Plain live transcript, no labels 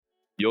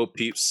Yo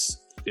peeps,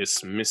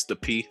 it's Mr.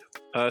 P,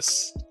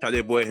 us,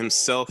 Tally Boy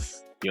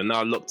himself. You're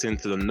now locked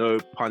into the No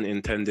Pun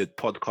Intended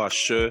podcast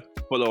show.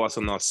 Follow us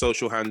on our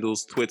social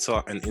handles,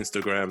 Twitter and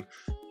Instagram,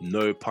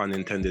 No Pun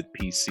Intended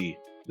PC.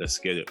 Let's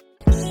get it.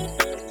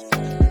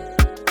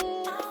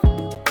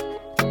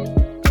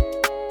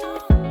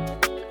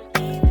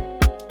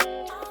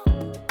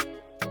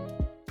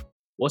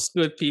 What's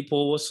good,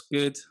 people? What's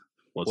good?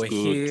 What's We're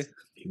good? here.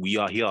 We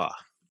are here.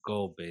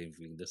 Go,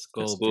 baby. Let's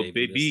go, Let's go,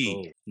 baby. baby.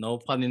 Let's go. No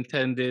pun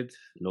intended.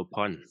 No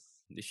pun.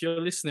 If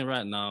you're listening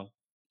right now,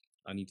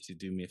 I need you to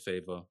do me a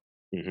favor.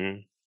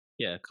 Mm-hmm.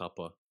 Get a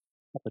cuppa.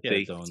 Get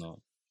a donut.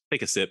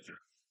 Take a sip.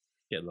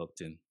 Get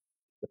locked in.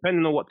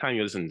 Depending on what time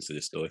you're listening to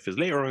this, though, if it's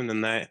later on in the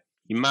night,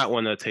 you might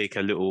want to take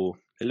a little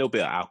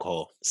bit of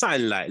alcohol,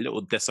 something like a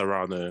little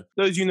Desarano.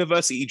 Those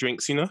university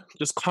drinks,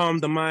 just calm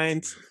the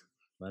mind.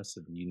 That's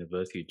the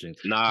university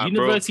drinks. Nah,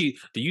 The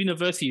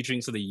university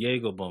drinks are the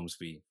Jaeger bombs,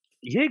 B.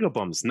 Jaeger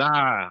bombs? Nah,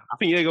 I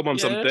think Jaeger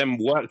bombs are them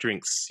work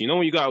drinks. You know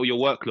when you go out with your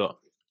work lot,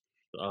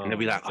 and they'll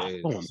be like, "Oh,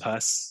 go on,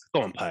 Purse.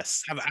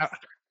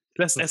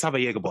 Let's have a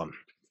Jaeger bomb."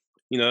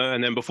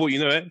 And then before you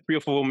know it,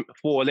 3 or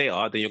 4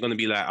 later, then you're gonna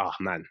be like, "Oh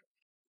man,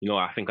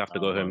 I think I have to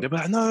go home." They'll be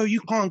like, "No,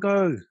 you can't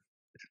go."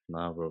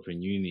 Nah, bro.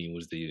 In uni, it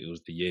was the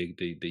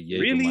Jaegermeisters,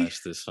 Really?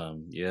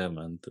 fam. Yeah,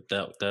 man.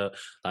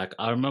 Like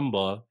I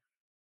remember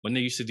when they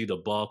used to do the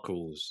bar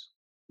crawls.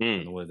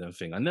 And all of them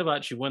thing. I never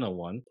actually went on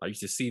one. I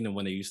used to see them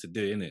when they used to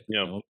do it, innit?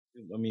 Yeah.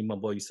 I mean, my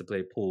boy used to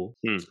play pool.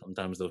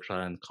 Sometimes they'll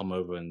try and come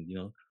over and,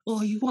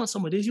 oh, you want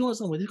some of this? You want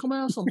some of this? Come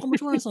on, some. Come on,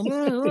 try some.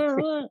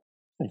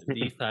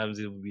 These times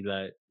it would be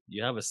like,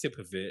 you have a sip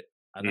of it.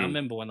 And I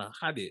remember when I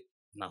had it,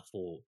 and I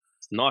thought,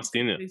 it's nasty,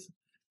 innit?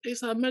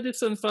 It's like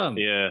medicine, fam.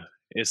 Yeah,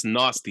 it's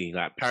nasty,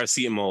 like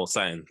paracetamol or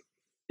something.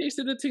 This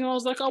is the thing. I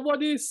was like, I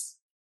want this.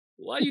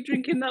 Why are you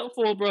drinking that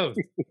for, bro?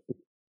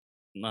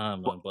 Nah,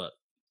 man, but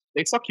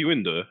they suck you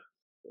in, though.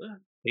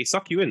 They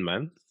suck you in,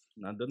 man.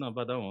 I don't know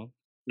about that one.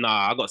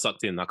 Nah, I got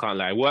sucked in. I can't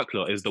lie. Work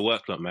lot is the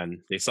work lot,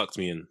 man. They sucked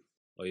me in.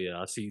 Oh yeah,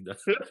 I see that.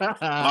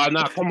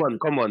 Nah, come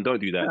on,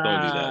 don't do that.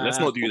 Don't do that.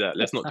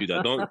 Let's not do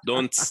that.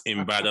 Don't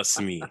embarrass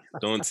me.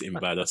 Don't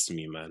embarrass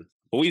me, man.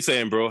 What are you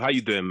saying, bro? How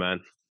you doing,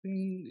 man?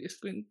 It's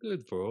been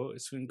good, bro.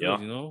 It's been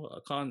good. Yeah. I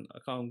can't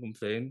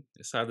complain.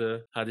 It's had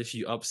a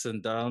few ups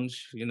and downs.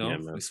 Yeah,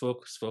 we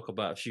spoke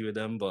about a few of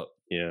them, but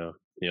yeah.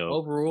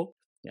 Overall,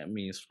 I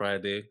mean, it's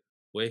Friday.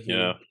 We're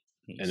here.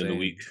 Yeah. End of the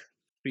week.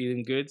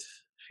 Feeling good.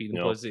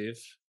 Feeling positive.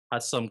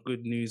 Had some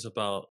good news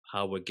about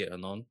how we're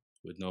getting on,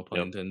 with no pun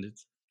intended.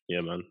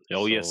 Yeah, man.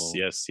 Oh, so,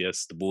 yes.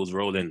 The ball's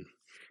rolling.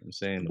 I'm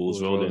saying the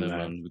ball's rolling,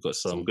 man. We've got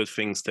some good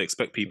things to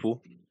expect,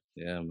 people.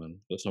 Yeah, man.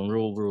 Got some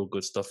real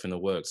good stuff in the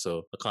work.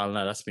 So I can't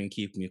lie, that's been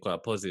keeping me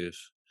quite positive.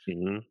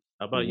 Mm-hmm.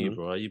 How about you,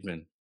 bro? How you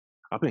been?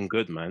 I've been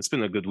good, man. It's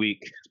been a good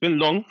week. It's been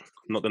long. I'm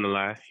not gonna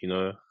lie.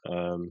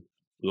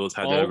 We always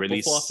had a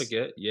release. Before I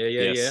forget,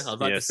 yeah.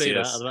 I'd like to say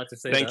that. I'd like to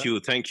say thank you.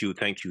 It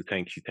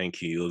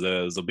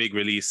was a big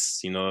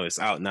release. It's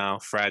out now,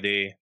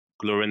 Friday.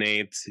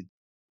 Glorinade.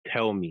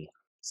 Tell Me.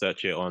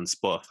 Search it on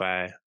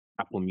Spotify,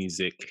 Apple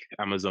Music,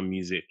 Amazon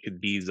Music,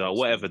 Deezer,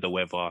 whatever the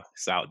weather.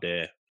 It's out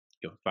there.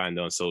 You'll find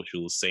it on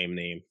socials, same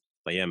name.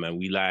 But yeah, man,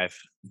 we live,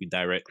 we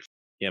direct.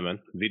 Yeah, man,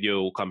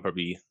 video will come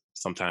probably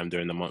sometime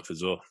during the month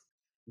as well.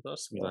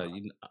 That's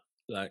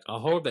like I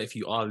hope that if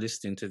you are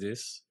listening to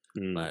this,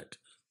 fellow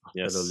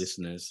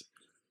listeners,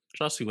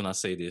 trust me when I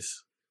say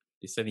this.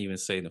 This ain't even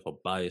saying it for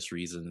biased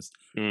reasons.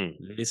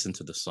 Listen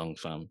to the song,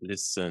 fam.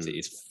 Listen, it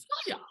is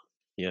fire.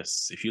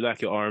 Yes, if you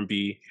like your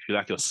R&B, if you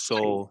like your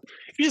soul,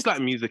 if you just like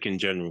music in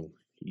general,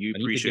 you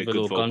appreciate good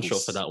vocals. Give a little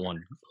gunshot for that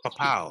one.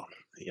 Papow.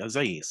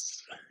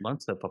 Yazais. Man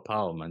said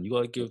papow, man. You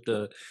gotta give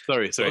the...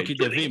 Sorry. Give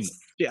the vim.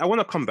 Yeah, I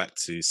want to come back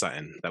to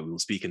something that we were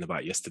speaking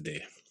about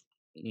yesterday.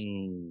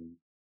 You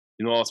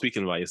know what I was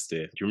speaking about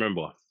yesterday? Do you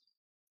remember?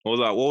 What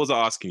was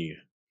I asking you?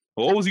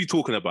 What was you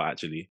talking about,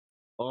 actually?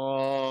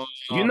 Oh...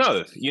 You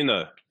know. You're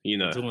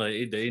talking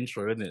about the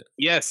intro, isn't it?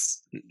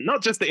 Yes.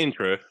 Not just the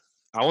intro.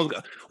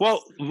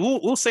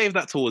 We'll save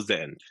that towards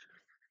the end.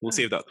 We'll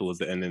save that towards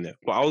the end, innit?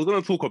 But I was going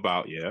to talk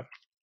about,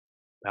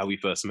 how we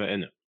first met,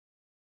 innit?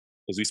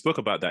 Because we spoke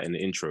about that in the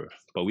intro,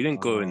 but we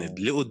didn't go in a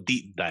little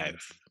deep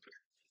dive.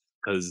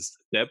 Because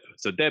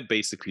Deb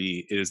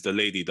basically is the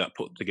lady that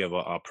put together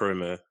our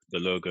promo, the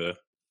logo.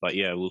 But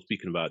yeah, we were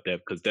speaking about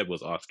Deb because Deb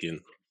was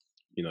asking,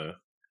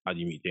 how do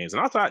you meet James?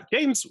 And I thought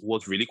James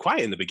was really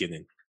quiet in the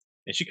beginning,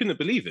 and she couldn't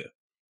believe it.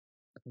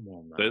 Come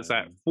on, man. So it's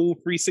like full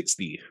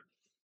 360.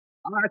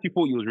 I actually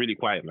thought he was really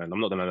quiet, man.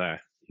 I'm not gonna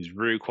lie. He's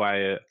very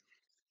quiet.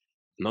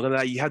 I'm not gonna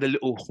lie. You had a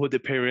little hood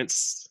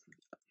appearance.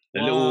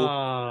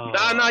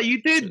 Nah,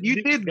 you did,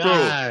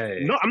 bro.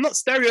 No, I'm not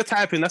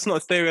stereotyping. That's not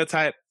a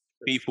stereotype,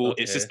 people.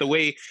 Okay. It's just the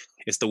way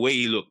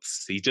he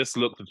looks. He just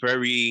looked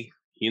very,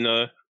 he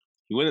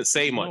wouldn't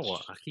say much. Know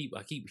what? I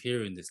keep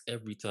hearing this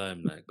every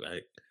time. Like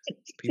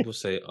people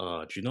say,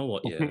 do you know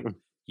what? Yeah,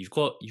 you've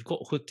got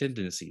hood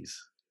tendencies.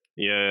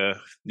 Yeah,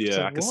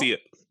 so I can see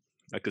it.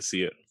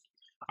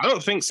 I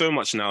don't think so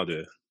much now,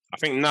 though. I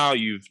think now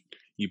you've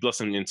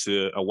blossomed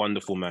into a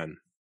wonderful man.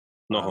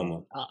 No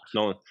homo.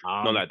 No,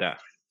 not like that.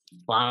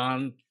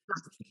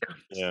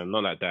 Yeah,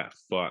 not like that.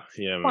 But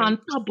yeah, man.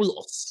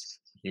 Fantabulous.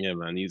 Yeah,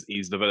 man.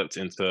 He's developed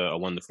into a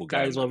wonderful guy.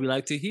 That is what we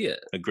like to hear.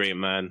 A great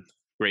man,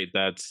 great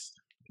dad.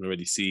 You can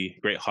already see,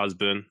 great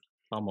husband.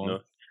 Come on. You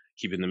know,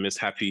 keeping the miss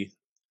happy.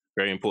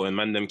 Very important,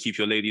 man. Them keep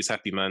your ladies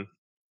happy, man.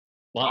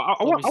 But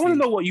I want to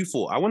know what you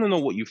thought. I want to know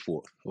what you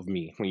thought of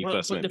me when you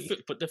first met me.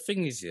 But the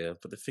thing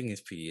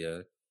is, P,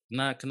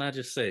 can I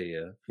just say,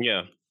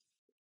 Yeah.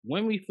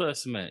 when we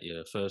first met,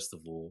 first of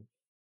all,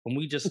 can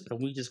we just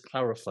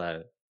clarify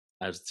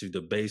as to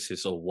the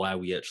basis of why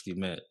we actually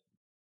met?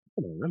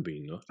 I don't remember,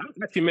 you know. I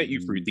actually met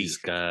you through this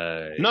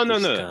guy. No.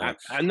 Guy.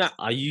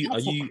 Are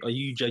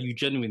you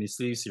genuinely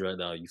seriously right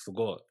now? You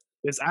forgot.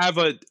 It's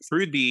either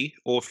through D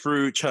or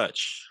through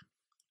church.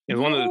 It's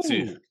one of the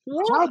two.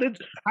 What?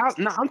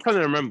 No, I'm trying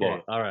to remember.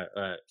 Okay, all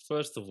right.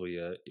 First of all,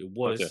 it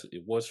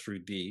was through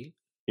D.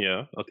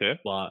 Yeah. Okay.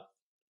 But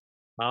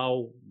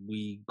how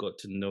we got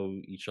to know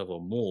each other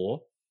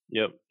more.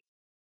 Yep.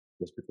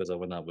 Was because I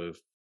went out with.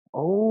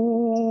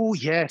 Oh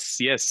yes.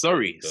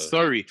 Sorry.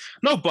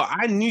 No, but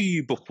I knew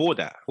you before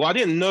that. Well, I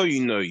didn't know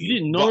you. You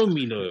didn't know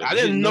me, no. I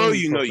didn't know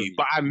you,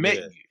 but I met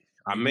you.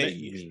 I met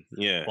you.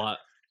 Yeah. But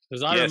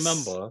because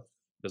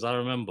I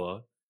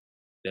remember,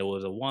 there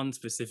was a one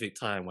specific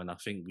time when I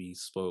think we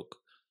spoke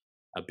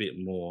a bit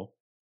more.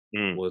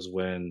 Was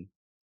when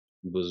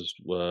we was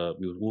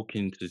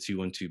walking to the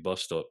 212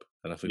 bus stop,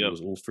 and I think it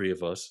was all three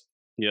of us.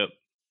 Yep.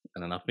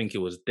 And then I think it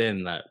was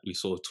then that we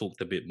sort of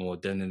talked a bit more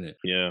then, innit?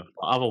 Yeah.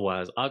 But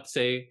otherwise, I'd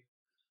say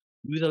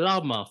you was a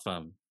loudmouth,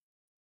 fam.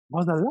 I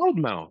was a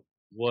loudmouth.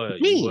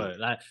 You were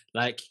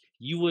like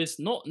you was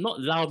not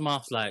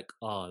loudmouth like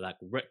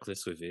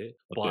reckless with it,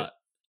 but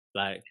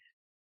like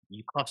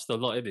you cussed a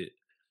lot in it.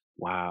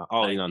 Wow.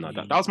 Oh no,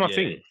 that was my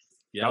thing.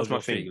 Yeah, that was my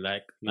thing.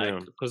 Like,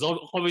 because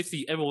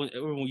obviously everyone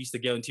used to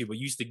get on to you, but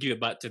you used to give it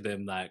back to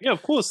them. Like, yeah,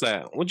 of course.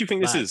 Like, what do you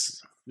think this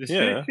is?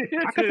 Yeah,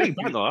 I can take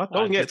banner.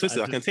 Don't get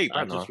twisted. I can take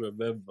banner. I just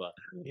remember.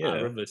 Yeah, I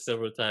remember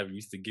several times you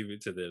used to give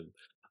it to them.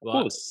 But,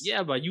 of course.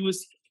 Yeah, but you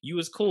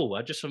was cool.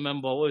 I just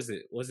remember. Was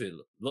it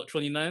Lot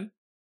 29?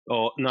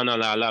 Oh no!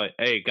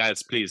 Hey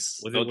guys, please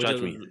don't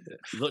judge me.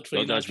 Lot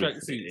 29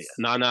 tracksuits.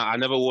 No, I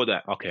never wore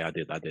that. Okay, I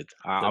did.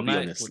 I'll be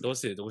honest.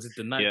 Was it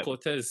the Nike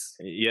Cortez?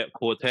 Yeah,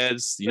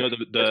 Cortez. You know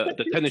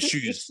the tennis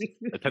shoes,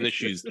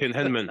 Tin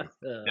Henman,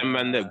 them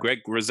man there, Greg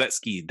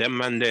Rosetsky, them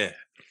man there.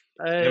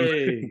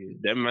 Hey,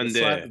 them man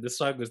there. The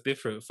swag was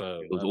different,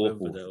 fam. It was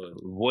awful.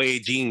 Voy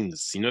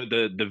jeans, you know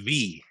the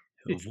V.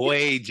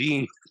 Voy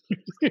jeans.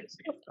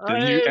 The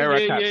new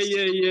era caps.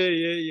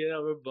 Yeah.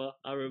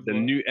 I remember. The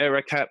new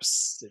era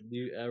caps. The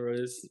new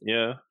eras.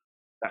 Yeah.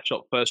 That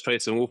shop First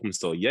Choice in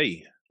Walthamstow.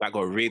 Yay. That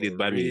got raided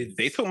by me.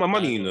 They took my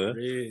money, you know.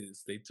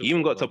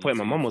 Even got to a point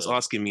my mum was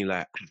asking me,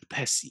 like,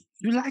 Percy,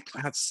 you like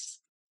that?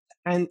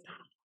 And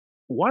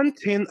one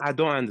thing I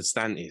don't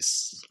understand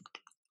is,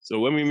 so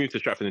when we moved to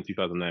Stratford in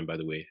 2009, by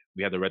the way,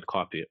 we had a red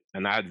carpet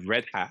and I had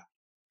red hat.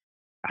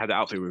 I had the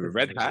outfit with a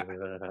red hat,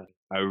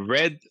 a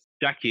red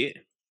jacket.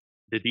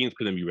 The jeans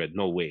couldn't be red,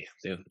 no way.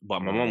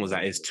 But my mom was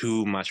like, it's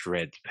too much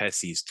red.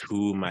 Percy's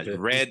too much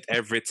red,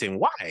 everything.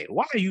 Why?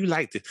 Why are you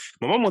like this?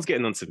 My mom was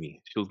getting onto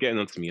me. She was getting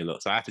onto me a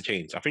lot. So I had to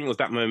change. I think it was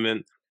that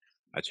moment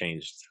I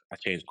changed. I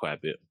changed quite a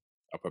bit,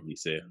 I'll probably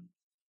say.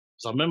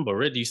 So I remember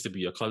red used to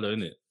be your colour,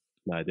 innit?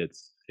 No, I did.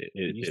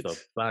 You used to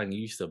bang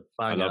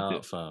it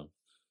out, fam.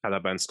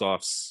 Taliban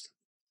scarves.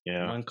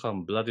 Yeah. Man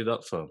come blooded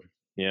up, fam.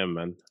 Yeah,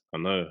 man. I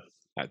know.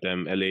 Like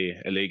them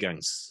LA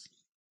gangs.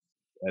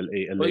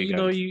 LA but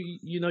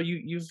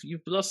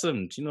you've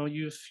blossomed. You know,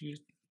 you've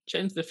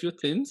changed a few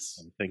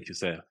things. Thank you,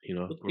 sir. You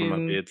know, my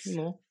beards. You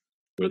know,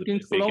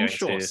 looking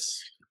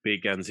voluptuous.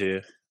 Big guns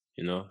here.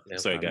 You know. Yeah,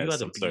 sorry, man,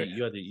 guys.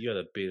 You had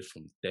a beard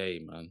from day,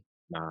 man.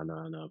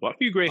 Nah. But a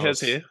few grey hairs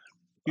here. A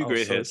few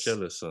grey hairs.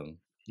 Jealous, son.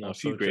 No, a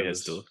few grey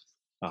hairs still.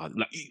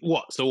 Like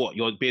what? So what?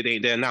 Your beard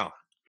ain't there now?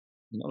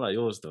 Not like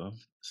yours though.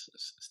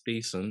 It's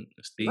decent.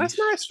 That's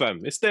nice,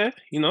 fam. It's there.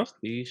 You know.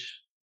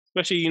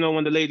 Especially, you know,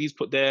 when the ladies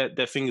put their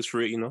fingers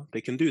through it, you know, they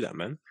can do that,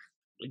 man.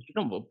 You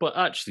know, but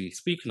actually,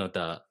 speaking of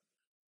that,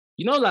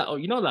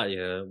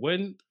 yeah,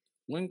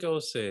 when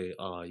girls say,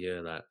 "Oh yeah,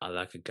 like I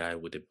like a guy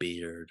with a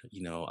beard,"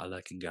 you know, I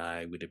like a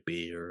guy with a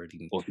beard,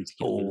 and he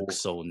looks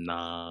so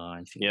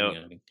nice. Yeah,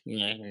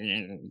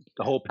 the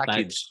whole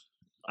package.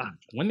 Like,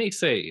 when they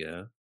say,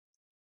 yeah,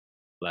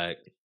 like,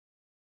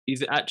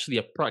 is it actually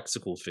a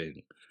practical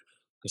thing?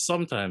 Because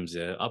sometimes,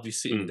 yeah, I'll be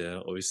sitting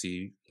there,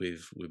 obviously,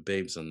 with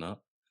babes and that.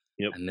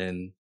 Yep. And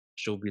then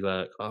she'll be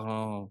like,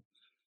 "Oh,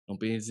 your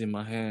beard's in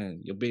my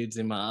hand, your beard's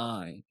in my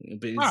eye, your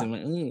beard's in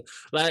my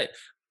like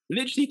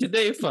literally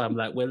today, fam.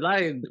 Like we're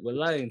lying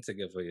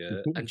together,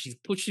 yeah. And she's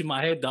pushing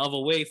my head the other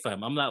way,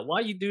 fam. I'm like,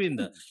 why are you doing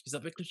that? She's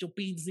like, because your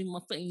beard's in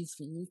my face,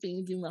 your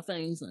beard's in my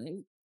face,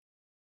 like.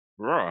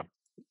 Raw.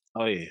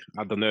 Oh yeah,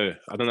 I don't know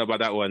about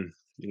that one.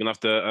 You're gonna have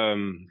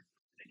to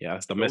yeah,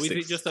 it's domestic. Or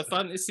is it just a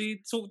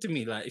fantasy? Talk to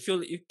me. Like, if you're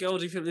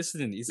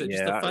listening, is it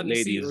just a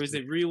fantasy, ladies, or is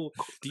it real?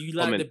 Do you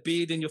like the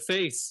beard in your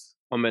face?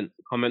 Comment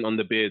on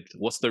the beard.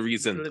 What's the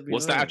reason?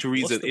 What's the actual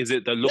reason? Is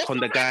it the look on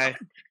the guy?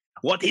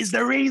 What is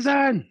the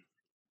reason?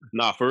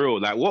 Nah, for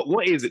real. Like,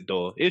 what is it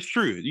though? It's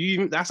true.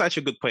 That's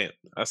actually a good point.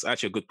 That's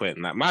actually a good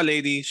point. Like, my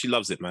lady, she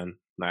loves it, man.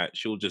 Like,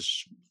 she'll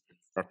just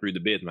rub through the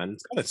beard, man.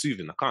 It's kind of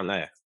soothing. I can't lie.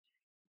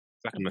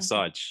 It's like a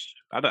massage.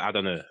 I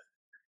don't know.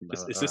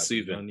 It's just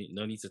soothing.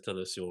 No need to tell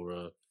us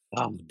your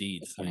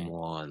deeds. Come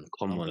on.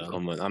 Calm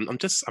down. I'm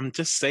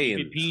just saying.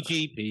 Keep it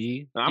PG,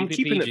 P. I'm Keep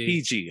keeping it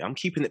PG. I'm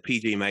keeping it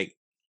PG, mate.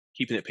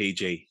 Keeping it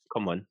PG.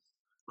 Come on.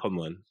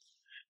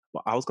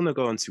 But I was gonna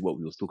go on to what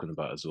we was talking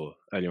about as well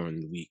earlier in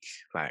the week.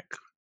 Like,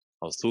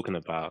 I was talking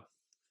about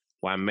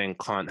why men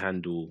can't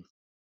handle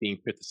being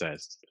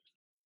criticized.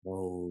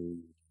 Oh,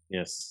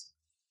 Yes.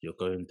 you're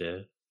going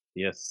there.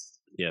 Yes.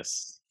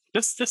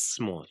 Just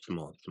small.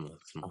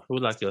 I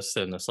feel like you're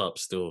setting us up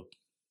still.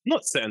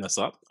 Not setting us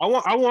up. I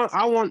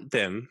want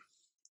them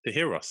to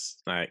hear us.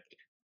 Like,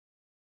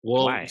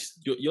 well, why?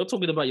 You're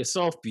talking about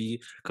yourself,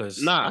 B.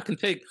 Because I can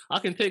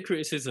take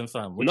criticism,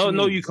 fam.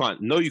 No, you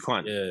can't. No, you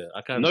can't. Yeah,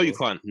 I can. No, you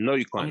can't.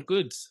 I'm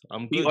good.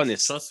 Be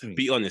honest. Trust me.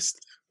 Be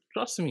honest.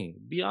 Trust me.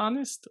 Be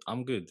honest.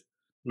 I'm good.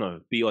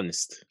 No, be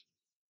honest.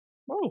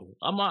 Bro,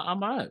 I'm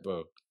alright,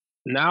 bro.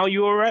 Now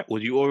you alright?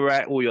 Was you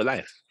alright all your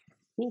life?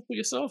 Well, for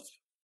yourself.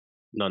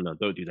 No,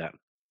 don't do that,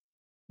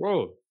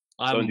 bro.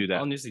 Don't do that.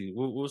 Honestly,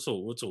 we'll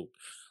talk.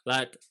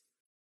 Like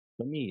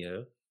for me,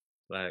 yeah.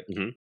 Like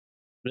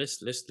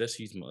let's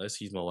use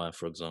my wife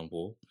for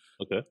example.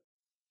 Okay.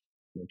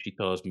 When she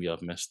tells me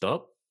I've messed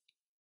up,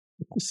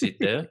 I sit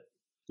there,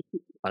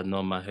 I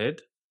nod my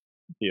head.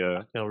 Yeah.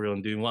 I carry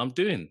on doing what I'm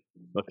doing.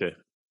 Okay.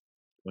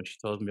 When she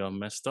tells me I'm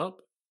messed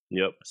up,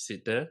 yep. I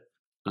sit there,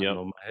 I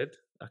nod my head,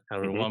 I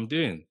carry on what I'm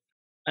doing.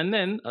 And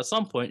then at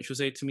some point she'll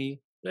say to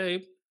me,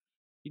 babe,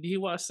 did you hear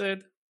what I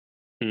said?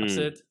 I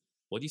said,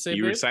 what do you say,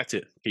 you babe? recite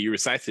it. Can you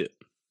recite it?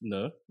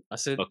 No. I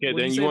said, okay,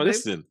 then you won't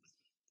listen.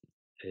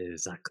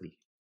 Exactly.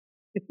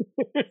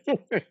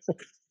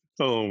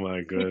 Oh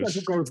my gosh. Because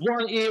it goes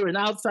one ear and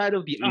outside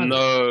of the other.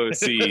 No,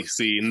 see,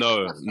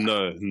 no.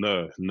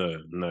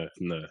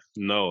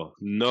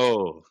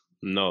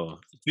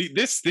 See,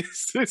 this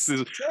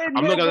is.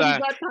 I'm not gonna lie. Nobody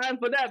got time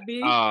for that,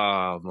 B.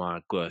 Oh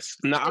my gosh.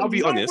 Now I'll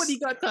be honest. Nobody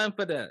got time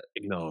for that.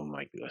 No,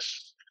 my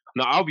gosh.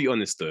 Now I'll be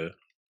honest though.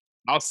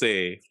 I'll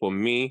say for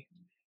me,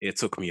 it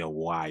took me a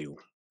while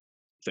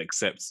to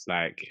accept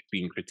like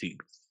being critiqued,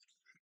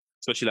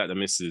 especially like the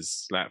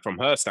missus. Like from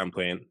her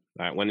standpoint,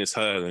 like when it's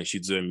her and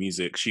she's doing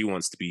music, she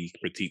wants to be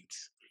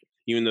critiqued,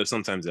 even though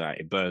sometimes like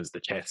it burns the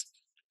chest.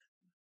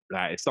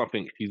 Like it's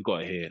something she's got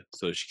to hear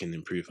so she can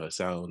improve her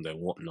sound and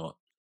whatnot.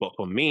 But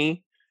for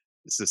me,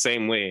 it's the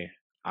same way.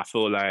 I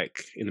feel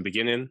like in the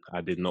beginning,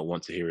 I did not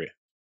want to hear it.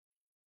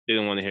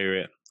 Didn't want to hear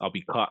it. I'll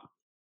be cut,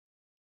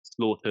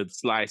 slaughtered,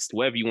 sliced,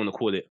 whatever you want to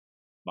call it.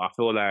 But I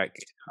feel like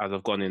as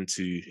I've gone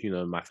into,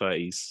 my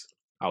 30s,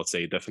 I would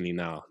say definitely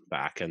now that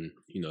I can,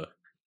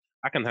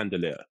 I can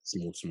handle it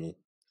small.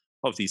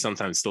 Obviously,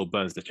 sometimes it still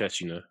burns the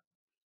chest,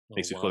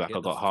 Makes me feel like I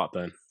got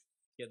heartburn.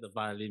 Get the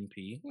violin,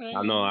 P.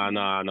 I know.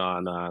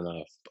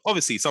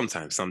 Obviously,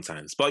 sometimes.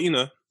 But,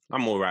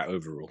 I'm all right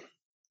overall.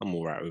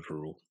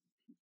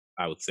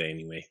 I would say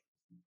anyway.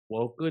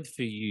 Well, good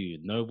for you,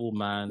 noble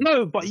man.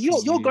 No, but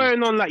you're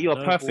going on like you're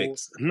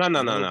perfect. No.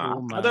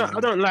 I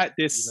don't like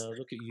this.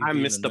 Look at you. I'm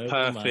Mr.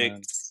 Perfect.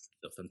 Man,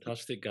 the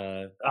fantastic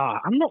guy.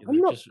 I'm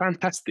not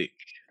fantastic.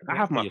 I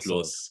have my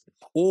flaws.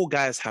 All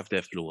guys have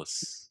their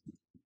flaws.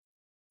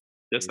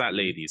 Just like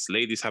ladies.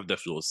 Ladies have their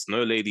flaws.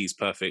 No lady is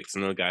perfect.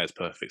 No guy is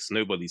perfect.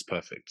 Nobody's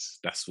perfect.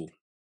 That's all.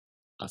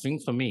 I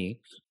think for me,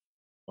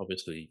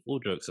 obviously, all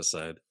jokes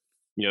aside.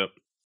 Yep.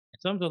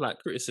 In terms of like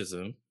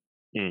criticism,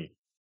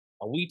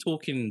 are we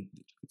talking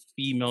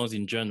females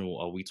in general?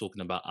 Or are we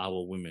talking about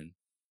our women?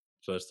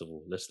 First of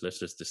all, let's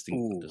just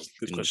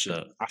distinguish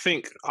that. I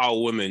think our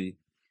women,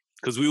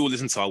 because we all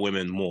listen to our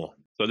women more.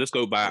 So let's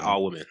go by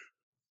our women.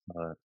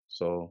 All right.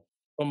 So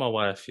for my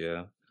wife,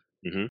 yeah,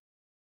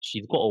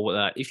 she's got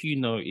a if you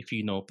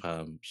know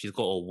Pam, she's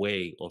got a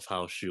way of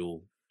how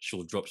she'll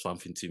drop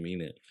something to me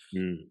in it,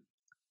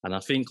 and I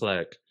think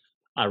like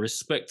I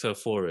respect her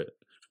for it,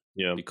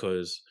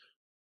 because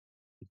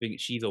I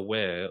think she's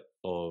aware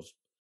of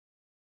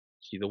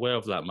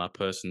like my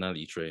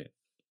personality trait,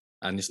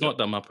 and it's not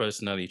that my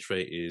personality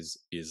trait is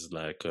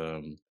like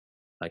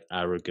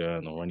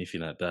arrogant or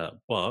anything like that,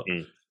 but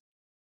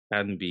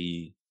I can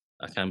be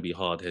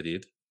hard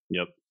headed.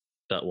 Yep.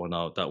 That one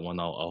I'll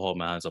hold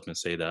my hands up and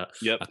say that.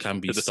 Yep. I can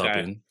be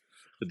stubborn.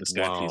 To the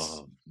sky,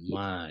 please.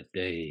 My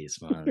days,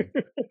 man.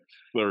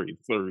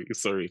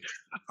 sorry.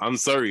 I'm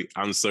sorry.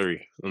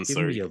 Give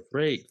me a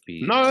break,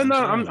 B. No.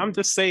 I'm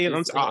just saying.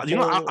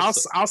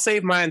 I'll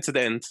save mine to the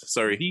end.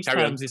 Sorry. These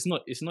times it's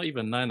not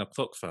even 9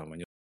 o'clock, fam.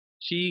 When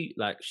she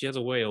has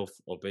a way of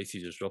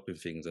basically just dropping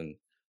things, and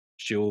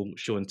she'll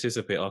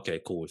anticipate.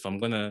 Okay, cool. If I'm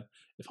gonna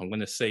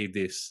say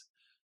this,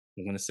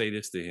 I'm gonna say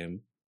this to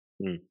him.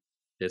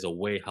 There's a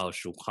way how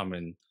she'll come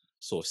and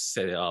sort of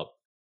set it up,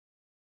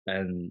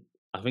 and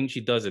I think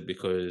she does it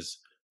because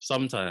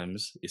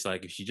sometimes it's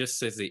like if she just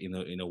says it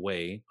in a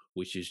way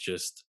which is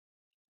just,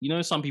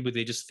 some people,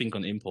 they just think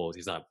on impulse.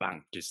 It's like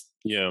bang,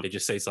 they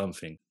just say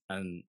something,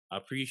 and I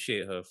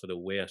appreciate her for the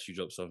way she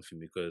dropped something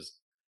because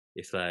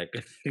it's like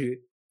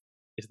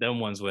it's them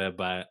ones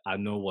whereby I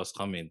know what's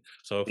coming.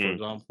 So, for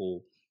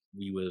example,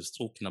 we was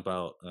talking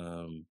about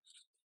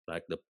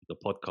like the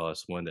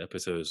podcast, one of the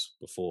episodes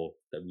before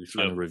that we were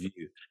trying to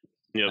review,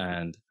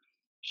 and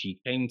she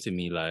came to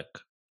me like,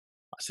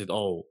 I said,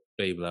 "Oh,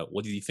 babe, like,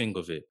 what did you think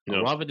of it?"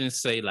 And rather than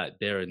say like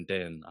there and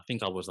then, I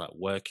think I was like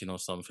working or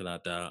something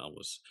like that. I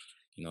was,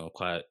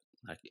 quite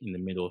like in the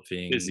middle of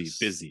things,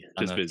 busy,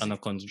 trying to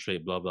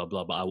concentrate, blah blah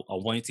blah. But I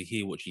wanted to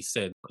hear what she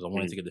said because I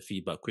wanted to get the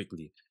feedback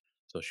quickly.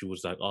 So she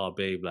was like, "Oh,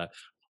 babe, like,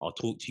 I'll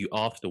talk to you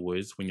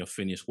afterwards when you're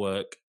finished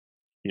work."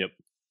 Yep.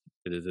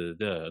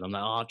 And I'm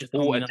like, "Oh, just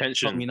all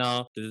tell me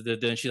now."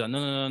 And she's like,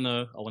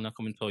 "No. I want to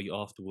come and tell you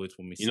afterwards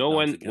when we sit down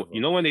when together."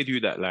 You know when they do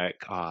that,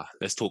 like,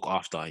 let's talk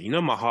after. You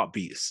know, my heart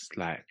beats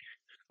like,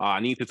 I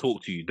need to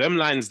talk to you. Them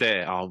lines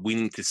there are, we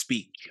need to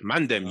speak.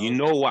 Man, you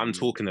know what I'm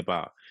talking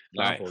about.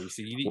 Nah, bro, you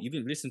see, you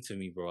didn't listen to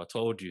me, bro. I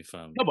told you,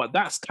 fam. No, but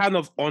that's kind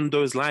of on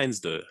those lines,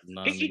 though.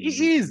 Nah, it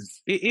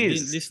is. You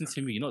didn't listen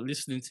to me. You're not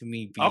listening to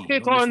me, B. Okay,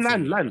 go on,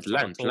 land.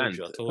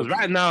 Because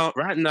right now,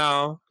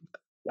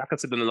 like I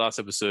said in the last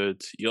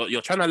episode,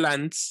 you're trying to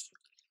land,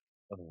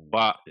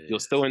 but you're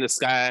still in the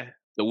sky.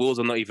 The wheels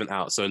are not even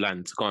out, so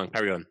land. Go on,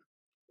 carry on.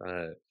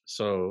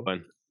 So,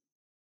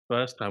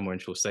 first time when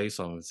she'll say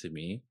something to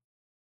me,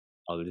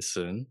 I'll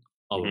listen,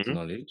 I'll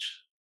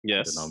acknowledge,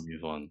 yes, and then I'll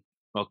move on.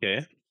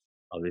 Okay.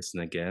 I'll listen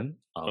again,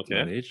 I'll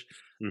acknowledge,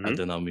 and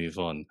then I'll move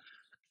on.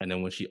 And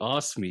then when she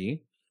asks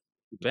me,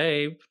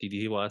 "Babe, did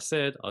you hear what I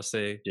said?" I'll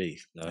say,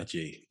 no.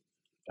 Ajay.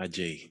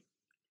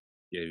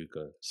 Here we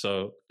go.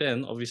 So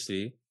then,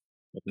 obviously,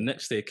 the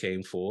next day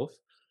came forth,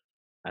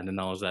 and then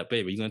I was like,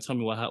 "Babe, are you gonna tell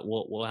me what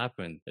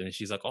happened?" And then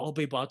she's like, "Oh,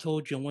 babe, I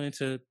told you I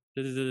wanted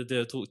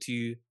to talk to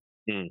you."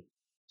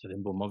 So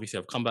then, boom. Obviously,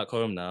 I've come back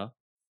home now.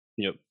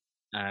 Yep.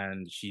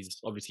 And she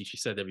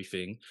said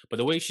everything, but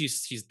the way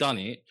she's done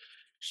it,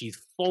 she's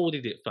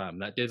folded it, fam.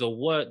 Like there's a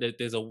word,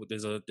 there's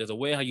a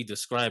way how you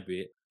describe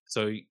it.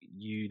 So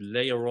you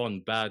layer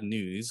on bad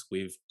news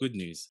with good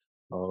news.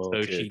 Oh,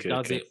 so she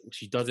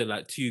does it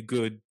like too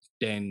good,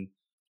 then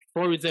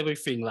throws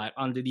everything like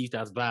underneath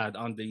that's bad,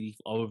 underneath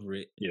over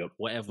it,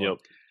 whatever.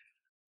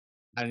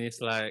 And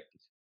it's like,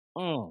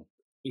 oh,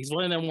 it's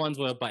one of them ones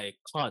whereby it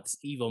cuts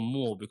even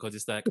more because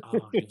it's like,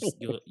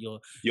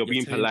 you're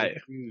being polite.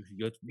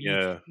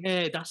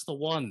 Yeah, that's the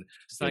one.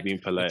 It's you're like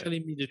being polite. You're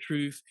telling me the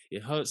truth.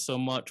 It hurts so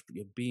much, but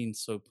you're being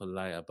so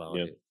polite about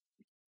it.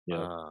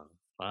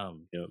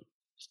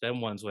 It's them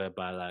ones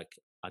whereby like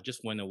I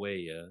just went away.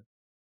 Yeah,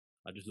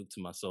 I just looked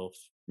to myself.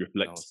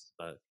 Reflect. I was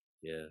like,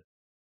 yeah,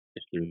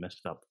 it's been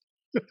messed up.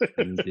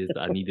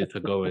 I needed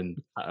to go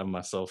and pattern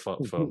myself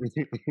up for.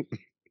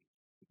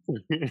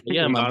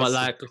 Yeah, man.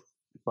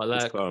 But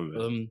like,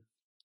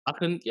 I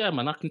can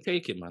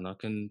take it, man. I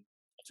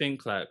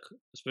think like,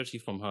 especially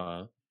from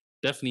her,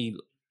 definitely,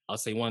 I'll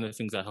say one of the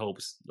things that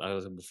helps, like I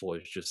said before,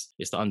 it's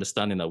the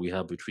understanding that we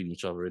have between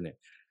each other, innit?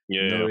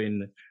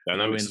 Knowing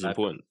dynamics is like,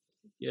 important.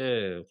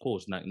 Yeah, of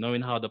course. Like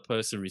knowing how the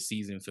person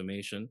receives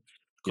information,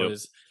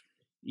 because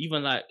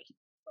even like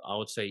I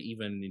would say,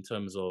 even in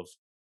terms of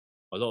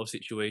a lot of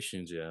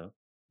situations,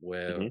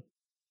 where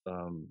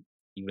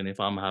even if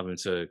I'm having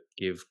to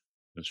give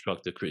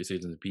constructive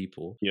criticism to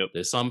people,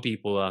 there's some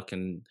people I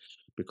can,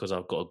 because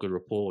I've got a good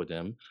rapport with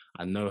them,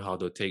 I know how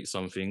they'll take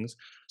some things.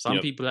 Some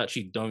people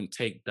actually don't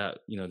take that,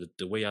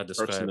 the way I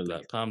describe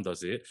that Pam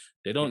does it,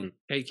 they don't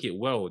take it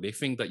well. They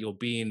think that you're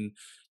being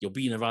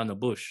around the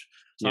bush.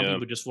 Some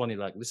people just want it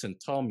like, listen,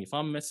 tell me if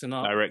I'm messing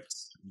up, direct.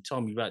 Tell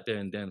me right there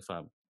and then,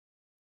 fam.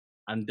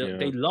 And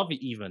they love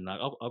it even. Like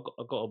I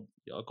got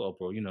a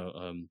bro,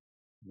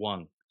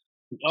 one.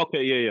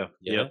 Okay, yeah.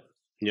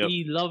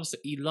 He loves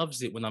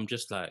it when I'm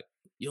just like,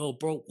 yo,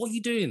 bro, what are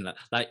you doing?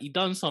 Like he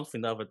done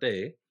something the other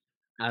day,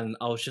 and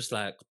I was just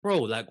like, bro,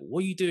 like,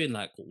 what are you doing?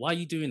 Like, why are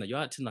you doing that? You're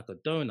acting like a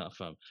donut,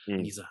 fam.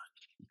 And he's like,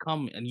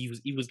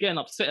 he was getting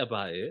upset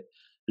about it.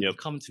 He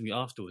come to me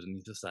afterwards, and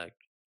he's just like,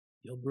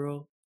 yo,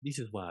 bro, this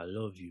is why I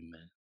love you,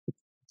 man.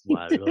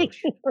 Why I love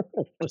you,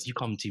 because you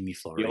come to me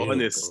for real.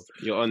 Honest.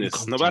 Bro. You're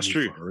honest. No, that's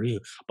true. For real.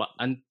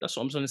 And that's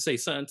what I'm trying to say.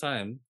 Certain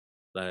time,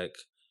 like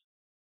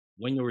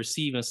when you're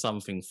receiving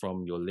something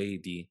from your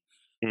lady,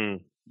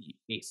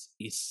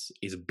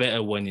 it's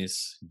better when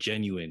it's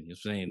genuine. You're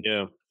saying,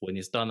 when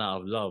it's done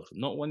out of love,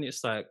 not when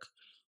it's like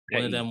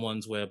one of them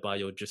ones whereby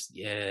you're just,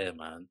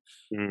 man,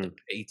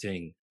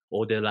 debating,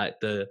 or they're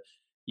like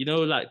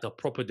like the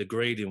proper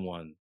degrading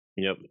one.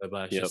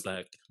 Whereby it's just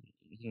like,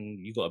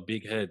 you got a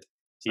big head.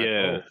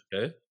 It's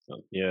okay.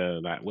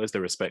 Like where's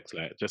the respect?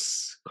 Like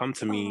just come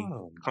to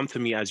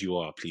me as you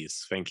are,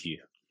 please. Thank you.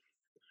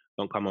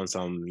 Don't come on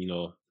some,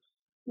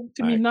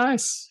 to me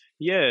nice.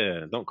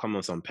 Don't come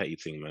on some petty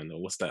thing, man.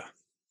 What's that?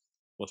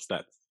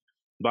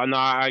 But no,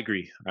 I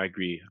agree.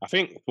 I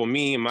think for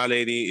me and my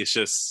lady, it's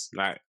just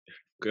like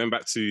going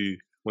back to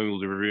when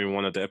we were reviewing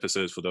one of the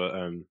episodes for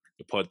the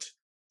pod,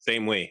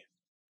 same way.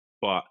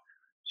 But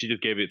she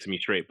just gave it to me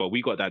straight. But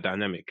we got that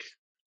dynamic.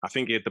 I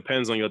think it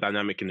depends on your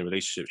dynamic in the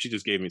relationship. She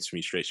just gave it to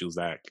me straight. She was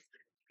like,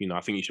 I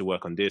think you should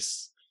work on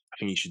this. I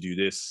think you should do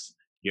this.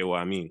 You get what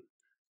I mean?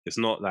 It's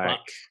not like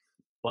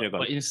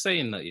but in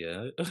saying that,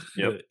 yeah,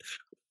 yep.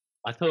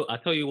 I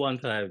tell you one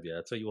time, yeah,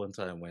 I tell you one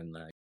time when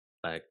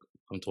like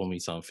I'm told me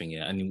something,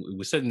 yeah, and it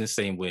was said in the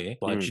same way.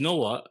 But you know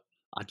what?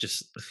 I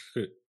just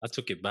I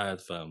took it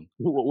bad, fam.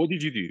 What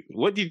did you do?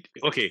 What did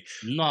okay?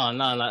 No,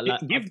 no,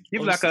 like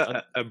Give like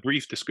a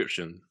brief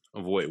description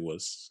of what it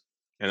was,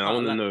 and I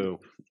want to know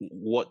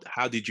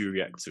how did you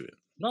react to it?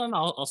 No,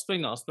 I'll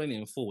explain it. I'll explain it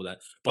in full. Like,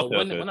 but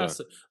when I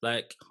say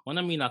like when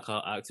I mean like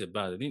I acted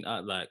bad, I didn't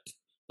act like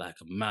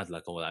mad,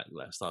 like or like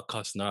start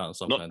cussing out or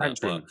something Not like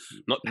tantrum.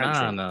 that. Not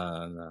tantrum.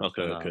 Nah.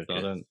 Okay.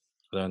 I don't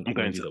do that.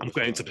 I'm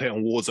going to play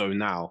on Warzone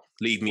now.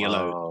 Leave me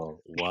alone.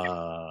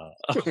 Wow.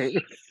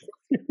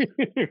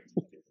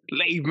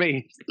 Leave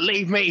me.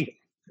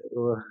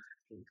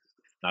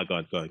 Nah, go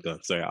on.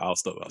 Sorry, I'll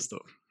stop.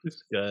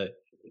 This guy.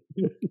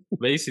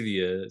 Basically,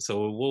 yeah.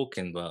 So we're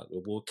walking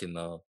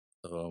I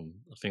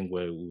think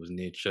where it was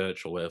near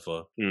church or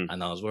whatever,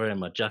 and I was wearing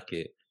my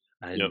jacket,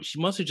 and she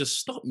must have just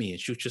stopped me, and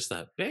she was just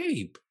like,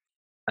 "Babe,"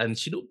 and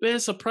she looked very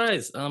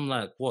surprised, and I'm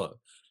like, "What?"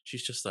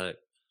 She's just like,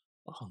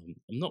 "Oh, I'm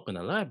not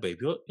gonna lie, babe,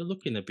 you're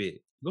looking a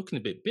bit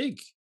big."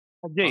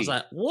 I was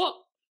like, "What?"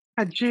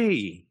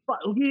 Ajay. But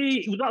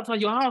it was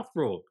outside your house,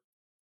 bro.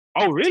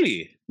 Oh,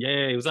 really?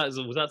 Yeah, it was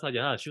outside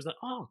your house. She was like,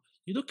 "Oh,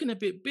 you're looking a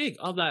bit big."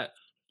 I was like,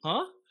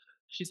 "Huh?"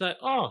 She's like,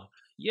 "Oh,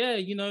 yeah,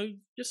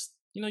 just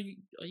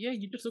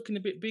you're just looking a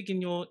bit big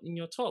in your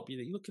top.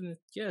 You're looking,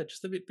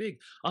 just a bit big."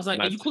 I was like,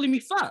 Mad. "Are you calling me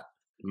fat?"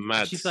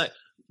 Mad. She's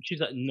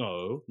like,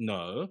 no,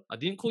 I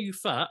didn't call you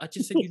fat. I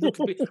just said you look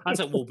a bit. I was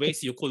like, well,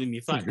 basically, you're calling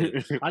me fat,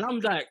 then. And I'm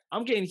like,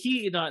 I'm getting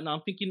heated right now.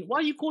 I'm thinking, why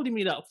are you calling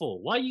me that for?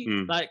 Why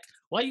you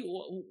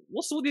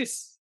what's all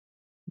this?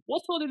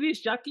 What's all of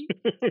this, Jackie?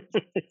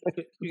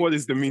 What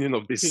is the meaning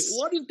of this?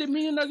 What is the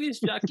meaning of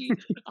this, Jackie?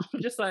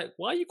 I'm just like,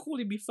 why are you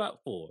calling me fat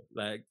for?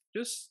 Like,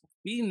 just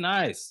be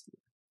nice.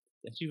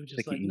 And she was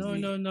just like,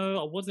 no,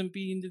 I wasn't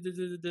being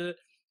the.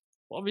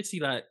 Obviously,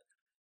 like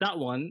that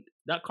one,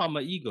 that calmed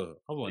my ego.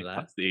 I won't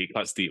lie.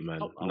 Cuts deep, man.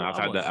 No,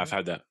 I've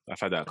had that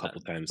a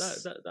couple times.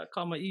 That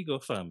calmed my ego,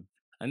 fam.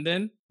 And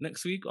then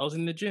next week, I was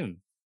in the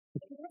gym.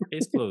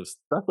 Case closed.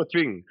 That's the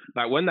thing.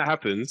 Like when that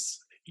happens,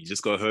 you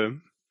just go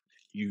home.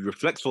 You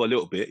reflect for a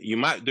little bit. You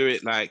might do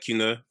it like,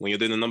 when you're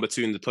doing the number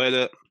 2 in the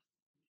toilet,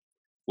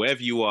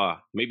 wherever you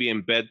are, maybe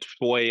in bed,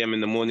 4 a.m. in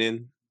the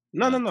morning.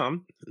 No.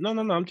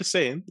 I'm just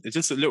saying. It's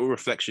just a little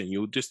reflection.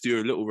 You'll just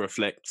do a little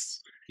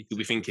reflects. You'll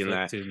be thinking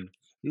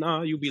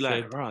you'll be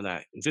like, bro,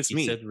 like, is this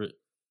me? He said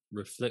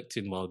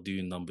reflecting while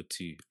doing number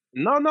 2.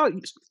 No.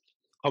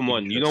 Come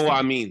on, you know what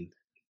I mean.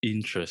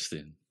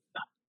 Interesting.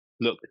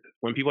 Look,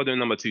 when people are doing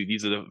number 2,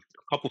 these are the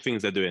couple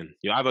things they're doing.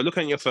 You're either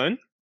looking at your phone,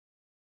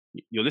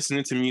 you're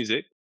listening to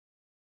music,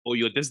 or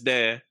you're just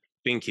there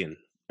thinking.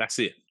 That's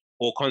it.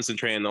 Or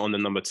concentrating on the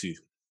number 2.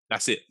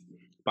 That's it.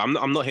 But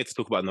I'm not here to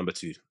talk about number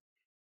 2.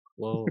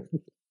 Well,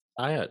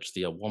 I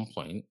actually at one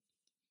point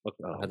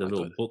I had a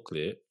little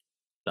booklet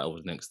that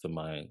was next to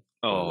my.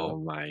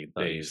 My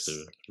days!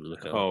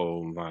 Look at.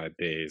 Oh my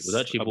days! It was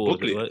actually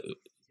bought.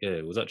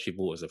 It was actually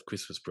bought as a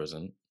Christmas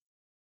present.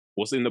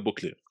 What's in the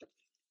booklet?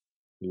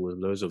 It was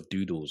loads of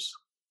doodles.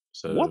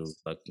 So what?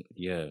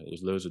 It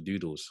was loads of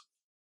doodles.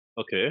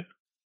 Okay.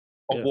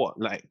 Of what?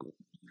 Like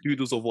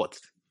doodles of what?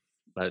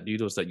 Like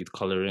doodles that you'd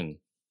color in.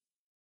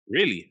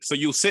 Really? So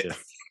you'll sit. Yeah.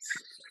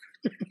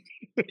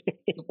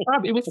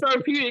 It was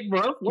therapeutic,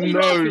 bro.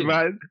 No,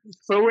 man.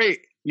 So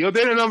wait, you're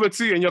doing a number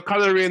 2 and you're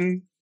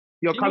coloring.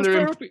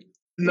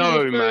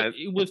 No, man.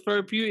 It was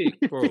therapeutic,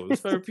 bro. It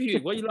was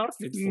therapeutic. What are you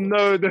laughing for?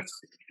 No,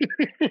 that's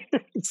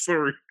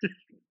sorry.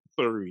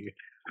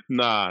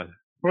 Nah,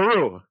 for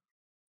real.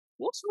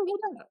 What's wrong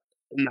with that?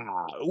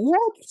 Nah,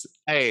 what?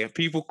 Hey,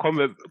 people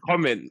comment,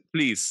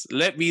 please.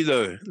 Let me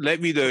know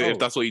if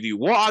that's what you do.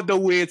 What are the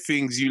weird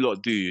things you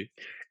lot do?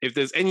 If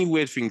there's any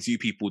weird things you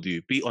people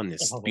do, be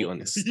honest. Be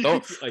honest.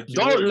 Don't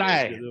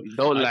lie.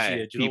 Don't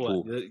lie,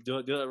 people. Do you know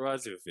what that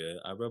reminds me of? Yeah,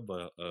 I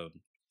remember.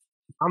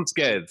 I'm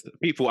scared.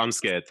 People, I'm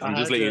scared. I'm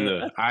just letting you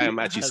know. I am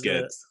actually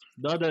scared.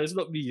 No, it's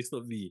not me. It's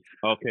not me.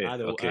 Okay. I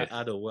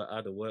had a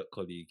work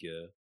colleague.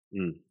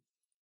 Yeah.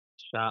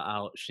 Shout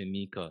out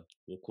Shanika.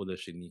 We'll call her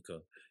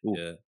Shanika. Ooh.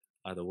 Yeah.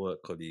 I had a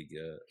work colleague.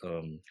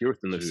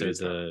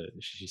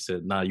 She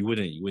said, "Nah, you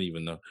wouldn't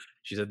even know."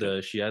 She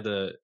said she had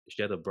a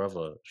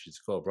brother. She's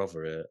got a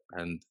brother, yeah.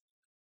 And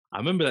I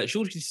remember that she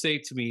always say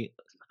to me.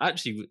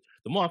 Actually,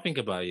 the more I think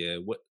about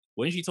it,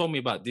 when she told me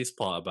about this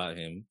part about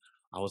him,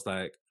 I was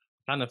like,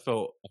 kind of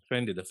felt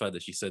offended the fact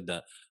that she said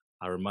that.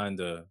 I remind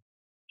her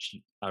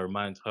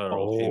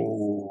of him.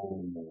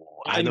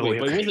 I know, but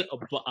it wasn't.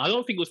 But I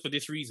don't think it was for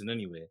this reason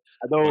anyway.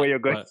 I know where you're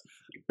going.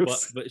 But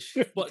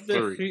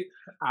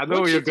I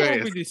know where you're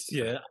going. This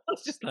year, I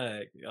was just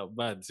like, oh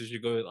man, so she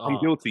goes. I'm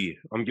guilty,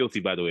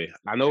 by the way.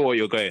 I know where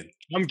you're going.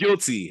 I'm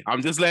guilty.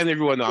 I'm just letting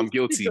everyone know I'm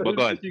guilty. But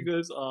go on. She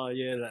goes, oh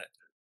yeah, like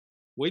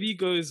when he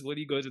goes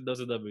and does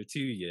a number 2,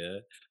 yeah,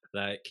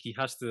 like he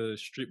has to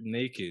strip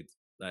naked,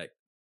 like.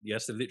 He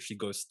has to literally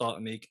go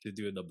start naked to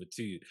do a number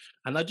 2.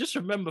 And I just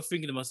remember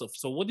thinking to myself,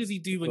 so what does he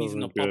do when he's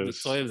in a public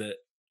toilet?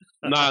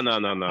 No.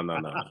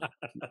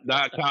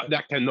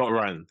 That cannot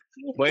run.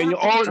 But in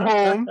your own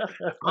home,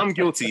 I'm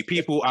guilty.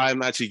 People,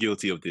 I'm actually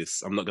guilty of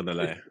this. I'm not gonna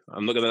lie.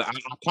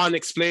 I can't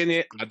explain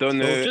it. I don't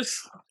know.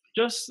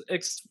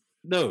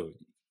 No.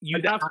 You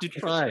have to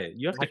try it.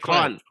 You have to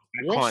try it.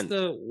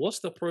 What's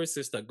the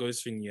process that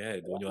goes through in your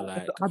head when you're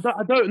like?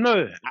 I don't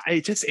know.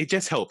 It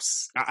just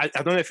helps. I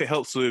don't know if it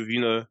helps with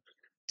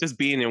just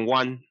being in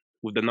one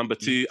with the number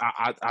two.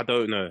 I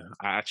don't know.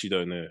 I actually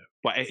don't know.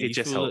 But it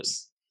just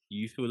helps.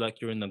 You feel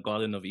like you're in the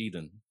Garden of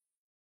Eden.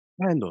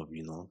 Kind of,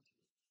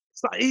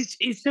 So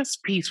it's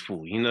just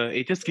peaceful,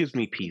 It just gives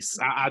me peace.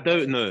 I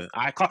don't know.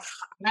 I can't.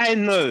 I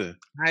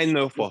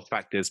know for a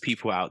fact there's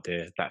people out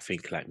there that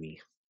think like me,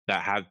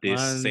 that have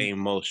this same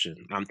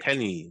motion. I'm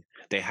telling you,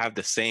 they have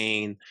the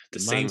same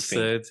thing.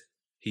 Said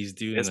he's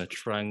doing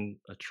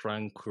a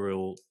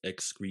tranquil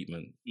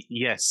excrement.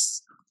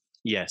 Yes.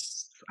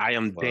 I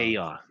am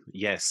there.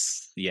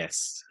 Yes.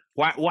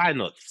 Why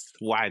not?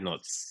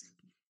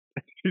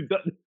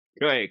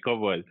 Right,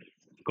 come on.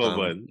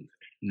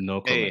 No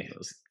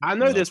comments. I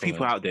know there's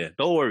people out there.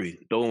 Don't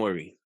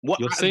worry. What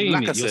you're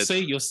saying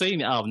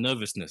it out of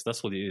nervousness.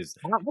 That's what it is.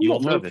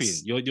 You're not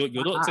nervous. You're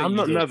not saying I'm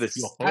not nervous.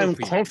 I am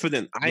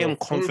confident. I am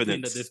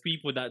confident that there's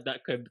people that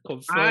can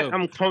confirm. I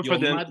am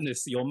confident. Your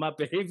madness, your mad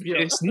behavior.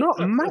 It's not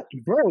mad,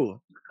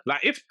 bro.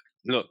 Like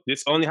look,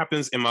 this only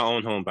happens in my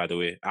own home. By the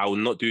way, I will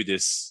not do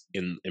this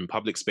in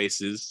public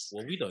spaces.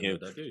 Well, we don't know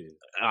that, do you?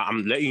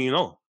 I'm letting you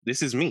know.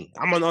 This is me.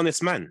 I'm an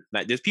honest man.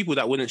 Like, there's people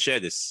that wouldn't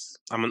share this.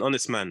 I'm an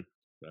honest man.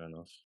 Fair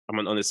enough. I'm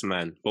an honest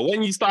man. But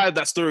when you started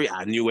that story,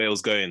 I knew where it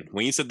was going.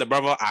 When you said the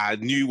brother, I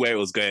knew where it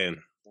was going.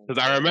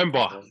 Because I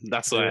remember.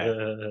 That's why.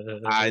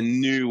 I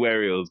knew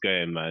where it was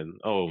going, man.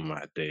 Oh,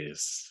 my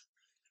days.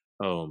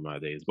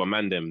 But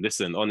man,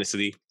 listen,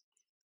 honestly,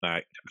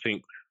 like, I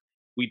think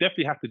we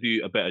definitely have to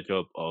do a better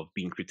job of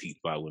being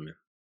critiqued by women.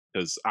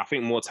 Because I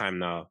think more time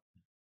now,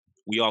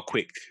 we are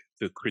quick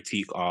to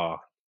critique our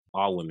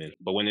women.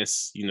 But when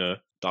it's, the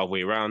other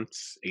way around,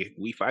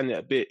 we find it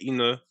a bit,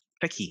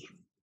 techie.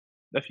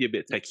 Definitely a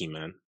bit techie,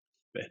 man.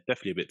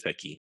 Definitely a bit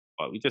techie.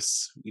 But we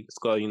just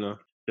gotta,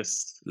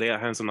 just lay our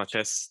hands on our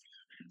chest.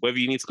 Whether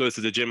you need to go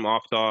to the gym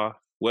after,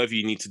 whatever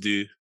you need to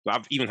do. But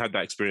I've even had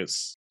that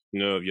experience,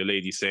 of your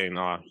lady saying,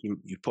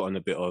 you put on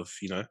a bit of,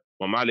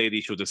 Well, my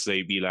lady, she'll just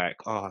be like,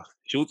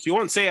 she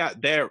won't say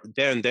it there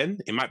and then.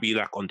 It might be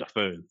like on the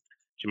phone.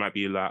 She might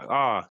be like,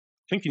 I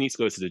think you need to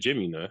go to the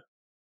gym,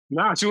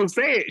 Nah, she will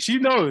say it. She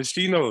knows.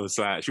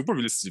 Like, she'll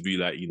probably listen to me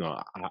like,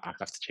 I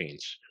have to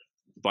change.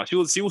 But she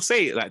will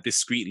say it like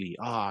discreetly.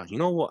 You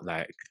know what?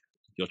 Like,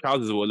 your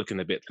trousers were looking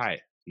a bit tight.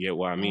 You get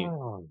what I mean?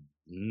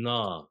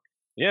 Nah.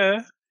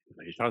 Yeah.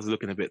 Like, your trousers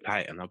looking a bit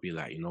tight, and I'll be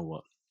like, you know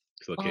what?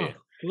 It's okay.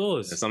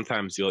 Close. And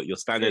sometimes you're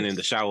standing in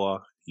the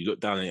shower, you look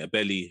down at your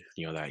belly,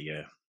 and you're like,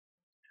 yeah,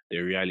 the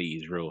reality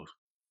is real.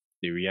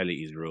 The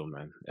reality is real,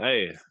 man.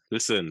 Hey,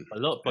 listen.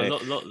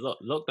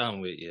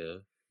 Lockdown weight, yeah.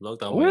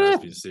 Lockdown weight has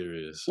been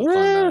serious.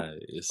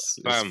 It's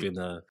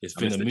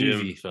been a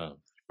movie, fam.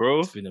 Bro,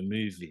 it's been a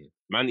movie.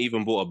 Man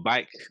even bought a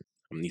bike.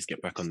 I need to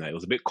get back on that. It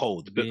was a bit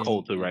cold. To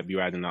be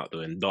riding out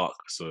there in dark.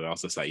 So I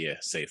was just like, yeah,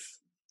 safe.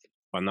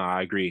 But no,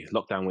 I agree.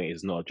 Lockdown weight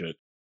is not a joke.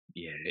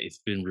 Yeah, it's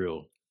been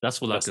real. That's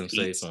what I can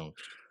say, fam.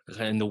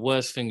 And the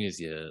worst thing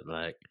is,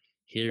 like,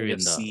 hearing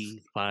that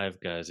Five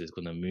Guys is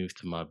gonna move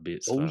to my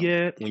bits. Oh,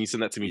 yeah. When you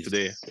sent that to me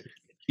today.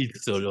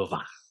 It's all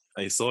over.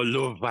 It's all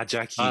over,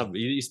 Jackie.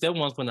 It's them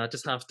ones when I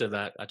just have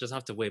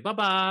to wait.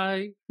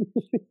 Bye-bye.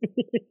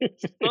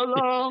 So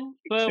long.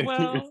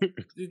 Farewell.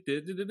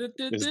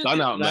 It's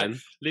done out, man.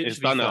 It's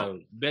done out.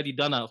 Barely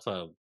done out,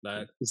 fam.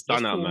 Like, it's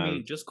done out,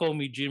 man. Just call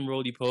me Jim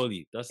Roly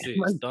Poly. That's it.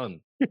 It's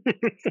done.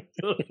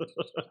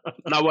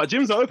 Now, what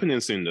gyms are opening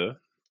soon, though?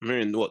 We're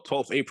in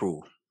 12th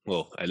April.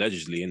 Well,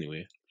 allegedly,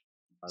 anyway.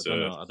 I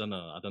don't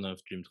know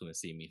if Jim's gonna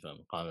see me, fam.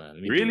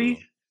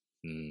 Really?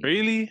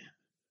 Really?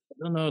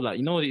 I don't know. Like,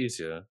 you know what it is,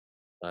 yeah?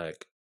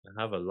 Like,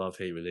 I have a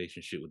love-hate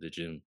relationship with the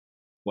gym.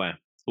 Why?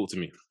 Talk to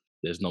me.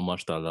 There's not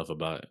much that I love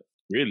about it.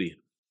 Really?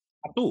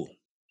 At all?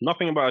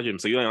 Nothing about a gym.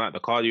 So you don't like the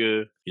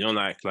cardio? You don't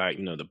like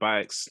the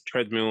bikes,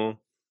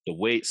 treadmill, the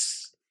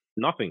weights?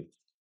 Nothing.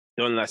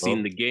 You don't like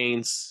seeing the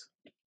gains?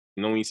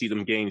 When you see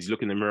them gains, you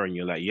look in the mirror and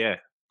you're like, yeah,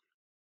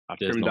 I've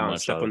trimmed down,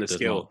 step on the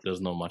scale.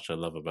 There's not much I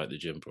love about the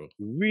gym, bro.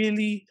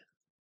 Really?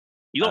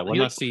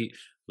 When I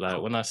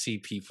see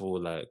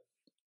people like,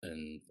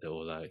 and they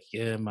were like,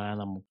 yeah, man,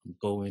 I'm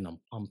going, I'm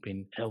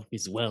pumping, health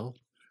is well.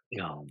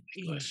 Oh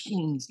my gosh.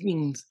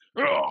 Things.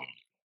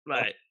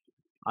 Like,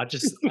 I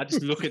just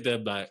look at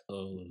them like,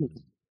 oh,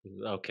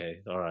 okay,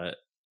 all right.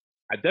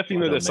 I definitely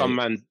know there's some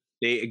man,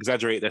 they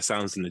exaggerate their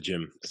sounds in the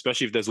gym,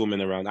 especially if there's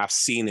women around. I've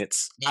seen it.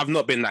 I've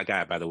not been that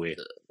guy, by the way.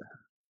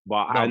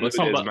 But I know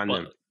there's man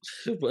them.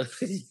 But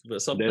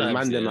sometimes there's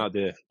man them out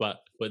there. But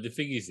the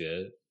thing is,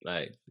 yeah,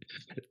 like,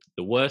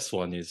 the worst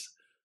one is,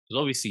 because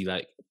obviously,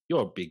 like,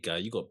 you're a big guy,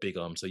 you got big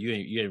arms, so you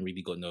ain't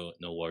really got no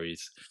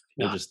worries.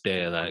 You're just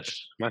there, like,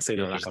 I say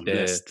that like I'm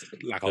blessed,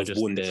 like I was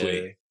born this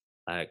way.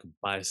 Like,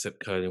 bicep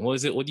curling. What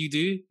is it? What do you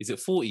do? Is it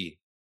 40?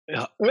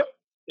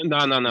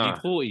 No, no, Did you no.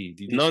 do 40? Did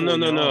you do No, 40 no, on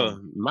no, your no.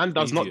 arm? Man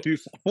does not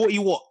Idiot. do 40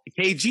 what?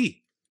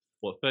 kg.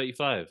 What,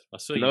 35? I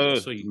saw you. No, I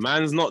saw you.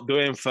 man's not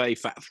doing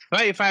 35.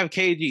 35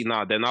 kg.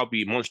 Nah, then I'll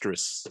be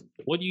monstrous.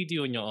 What do you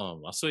do on your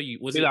arm? I saw you.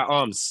 Was See it? that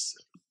arms.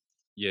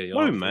 Yeah, your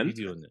No, arms. What do man. you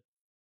do on it?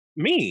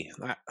 Me,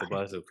 like, The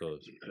bicep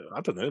curls.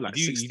 I don't know, like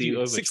You do 16,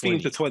 over 16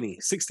 to 20. 20.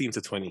 16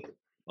 to 20.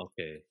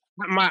 Okay.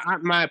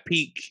 At my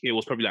peak, it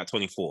was probably like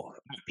 24.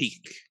 At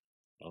peak.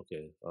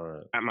 Okay. All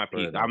right. At my Fair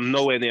peak. enough. I'm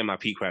nowhere near my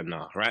peak right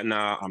now. Right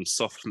now, I'm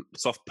soft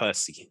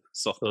Percy.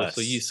 Soft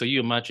Percy. So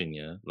you imagine,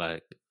 yeah,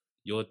 like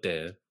you're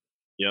there.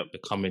 Yep.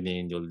 You're coming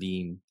in. You're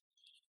lean,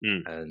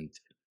 and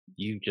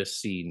you've just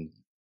seen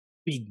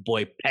big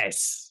boy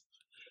Pess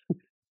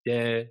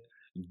there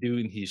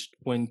doing his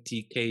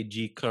 20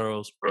 kg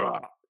curls.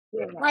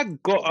 I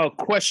got a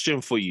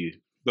question for you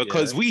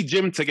because we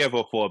gym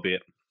together for a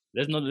bit.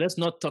 Let's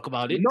not talk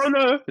about it.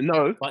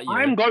 No. But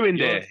I'm going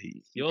there.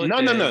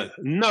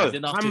 No.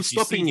 I'm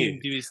stopping you.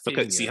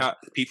 Because see how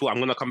people. I'm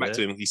gonna come back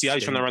to him. You see how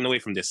he's trying to run away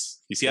from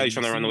this. You see how he's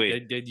trying to run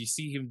away. Then you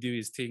see him do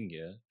his thing,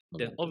 yeah.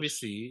 Then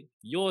obviously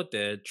you're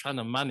there trying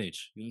to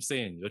manage. You know what I'm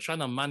saying? You're trying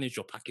to manage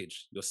your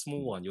package, your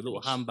small one, your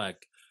little handbag.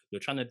 You're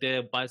trying to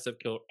dare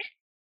bicep curl.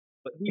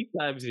 But these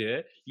times,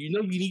 yeah, you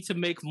know you need to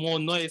make more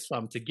noise,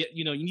 fam, to get,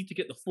 you need to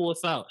get the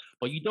force out.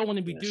 But you don't want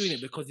to be doing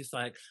it because it's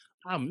like,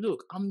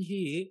 look, I'm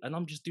here and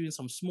I'm just doing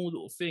some small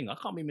little thing. I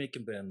can't be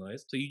making bare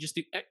noise. So you just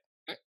do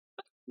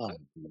Oh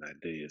my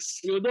days.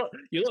 You're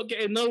not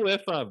getting nowhere,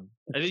 fam.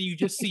 And then you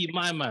just see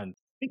my man.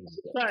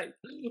 Like,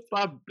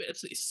 fam,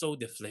 it's so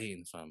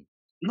deflating, fam.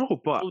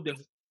 No, but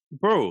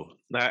bro,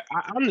 like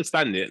I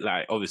understand it.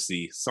 Like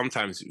obviously,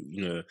 sometimes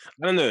I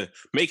don't know,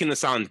 making the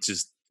sound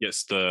just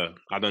gets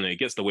it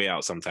gets the way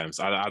out sometimes.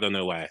 I don't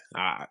know why.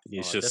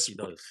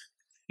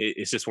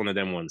 It's just one of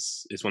them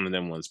ones. It's one of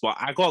them ones. But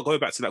I gotta go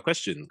back to that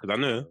question because I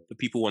know the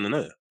people want to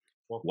know.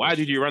 Why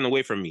did you run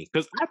away from me?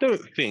 Because I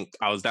don't think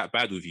I was that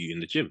bad with you in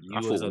the gym. I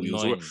thought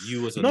annoying.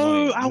 You was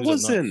annoying. No, I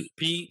wasn't.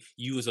 Pete,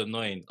 you was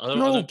annoying.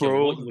 No,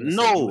 bro.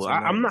 No,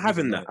 I'm not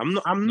having that.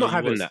 I'm not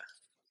having that.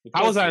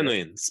 How was I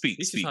annoying? Speak.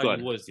 This is how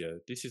you was, yeah.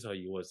 This is how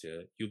you was, yeah.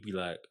 You'd be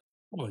like,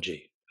 come on,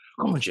 Jay.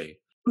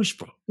 Push,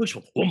 bro.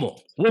 One more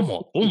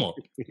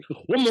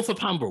for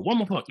Pam, bro. One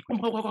more for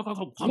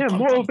Pam,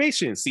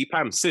 motivation. See,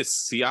 Pam, sis.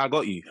 See, I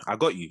got you.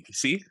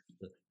 See?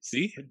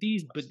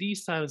 But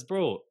these times,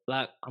 bro,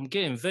 like I'm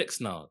getting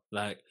vexed now.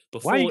 Like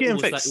before, why are you getting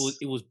vexed? Like,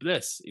 it was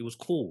blessed. It was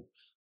cool.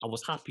 I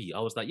was happy.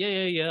 I was like,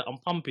 yeah. I'm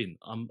pumping.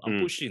 I'm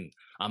pushing.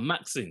 I'm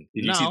maxing.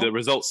 Did you see the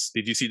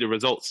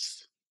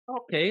results?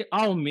 Okay,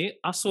 I'll admit,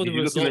 I saw the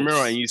results. You look in the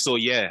mirror and you saw,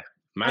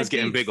 man's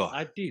getting bigger.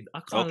 I did.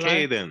 I can't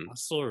lie. Then. I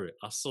saw it.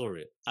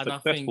 And I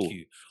thank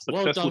you.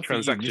 Well done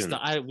transaction. For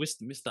you,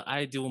 Mr.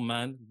 Ideal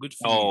Man. Good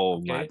for you.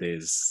 Oh, my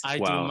days.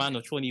 Ideal Man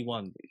of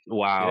 21.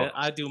 Wow. Yeah,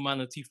 Ideal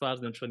Man of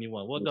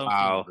 2021. Well done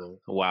for you,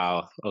 bro.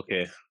 Wow.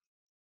 Okay.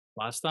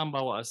 But I stand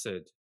by what I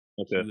said.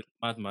 Okay. You was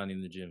a madman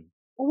in the gym.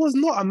 I was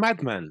not a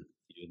madman.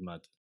 You was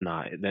mad.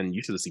 Nah, then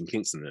you should have seen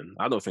Kingston then.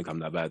 I don't think I'm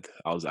that bad.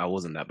 I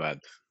wasn't that bad.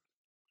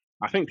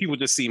 I think people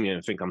just see me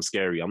and think I'm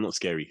scary. I'm not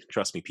scary.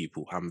 Trust me,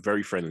 people. I'm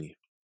very friendly.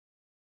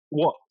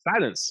 What?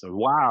 Silence.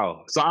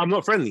 Wow. So I'm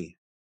not friendly.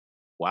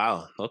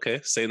 Wow. Okay.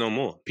 Say no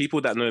more.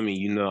 People that know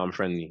me, I'm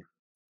friendly.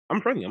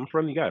 I'm friendly. I'm a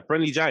friendly guy.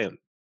 Friendly giant.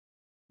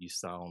 You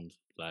sound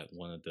like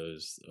one of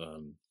those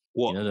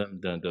what? You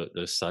know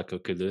those psycho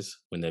killers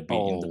when they're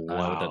beating the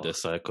guy that they're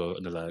psycho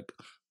and they're like,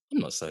 I'm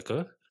not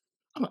psycho.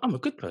 I'm a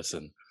good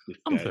person.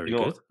 I'm very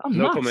good. I'm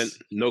no nice. Comment.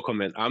 No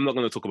comment. I'm not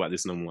going to talk about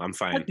this no more. I'm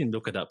fine. I didn't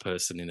look at that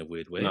person in a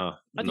weird way. No,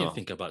 I didn't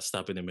think about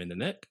stabbing him in the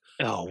neck.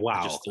 Oh,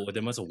 wow. I just thought of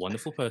them as a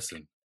wonderful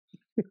person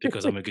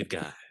because I'm a good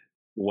guy.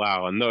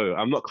 Wow. No,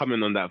 I'm not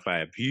coming on that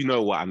vibe. You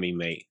know what I mean,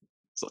 mate.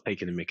 Stop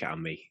taking the mick out of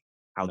me.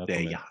 How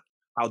dare ya?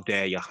 How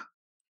dare ya?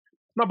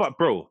 No, but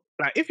bro,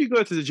 like if you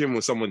go to the gym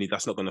with somebody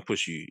that's not going to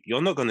push you,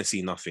 you're not going to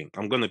see nothing.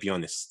 I'm going to be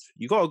honest.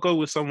 You got to go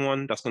with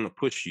someone that's going to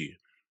push you.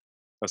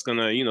 That's going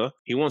to,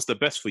 he wants the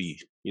best for you,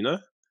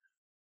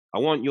 I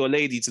want your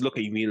lady to look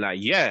at you and be like,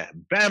 yeah,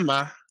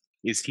 Bama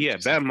is here.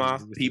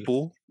 Bama,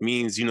 people,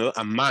 means,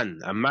 a man.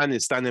 A man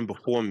is standing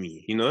before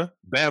me,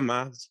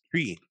 Bama is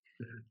free,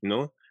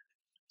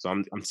 So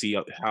I'm see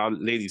how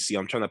ladies see,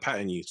 I'm trying to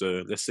pattern you.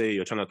 So let's say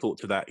you're trying to talk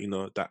to that,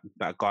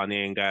 that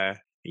Ghanaian guy.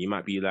 You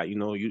might be like,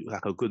 you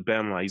like a good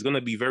Bama. He's going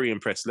to be very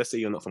impressed. Let's say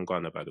you're not from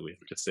Ghana, by the way.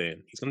 I'm just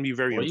saying. He's going to be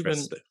very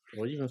impressed.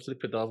 Or even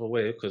flip it the other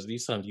way, because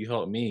these times you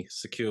help me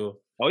secure.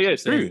 Oh, yeah,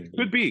 it's true.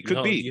 Could be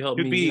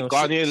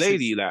Ghanaian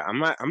lady. Like,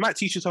 I might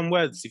teach you some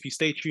words if you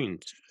stay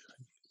tuned.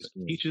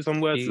 Teach you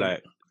some words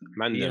like,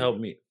 man.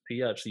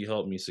 He actually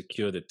helped me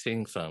secure the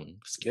ting, fam.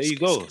 There you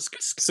go.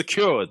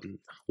 Secured.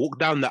 Walk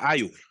down the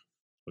aisle.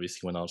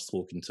 Obviously, when I was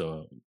talking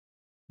to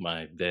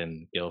my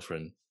then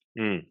girlfriend,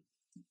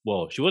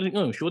 well, she wasn't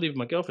even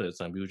my girlfriend at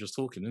the time. We were just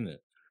talking, innit?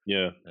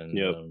 Yeah. And,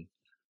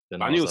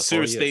 I knew it was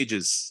serious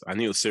stages.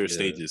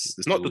 stages.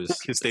 It's not the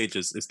talking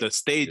stages. It's the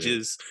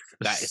stages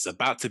that it's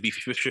about to be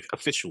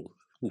official.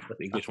 Oof,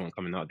 the English one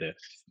coming out there.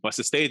 But it's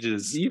the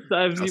stages. These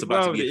times,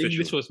 the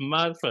English was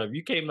mad, fam.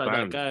 You came like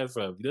that guy,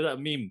 fam. You know that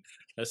meme?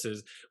 that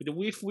says with the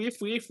with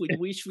the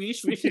wish. I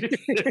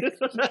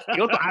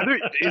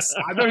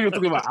know who you're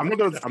talking about. I'm not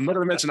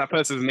gonna mention that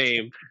person's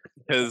name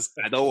because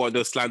I don't want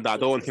no slander. I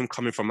don't want him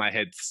coming from my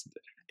head.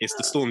 It's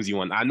the Stormzy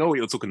one. I know what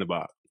you're talking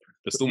about.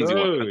 The Stormzy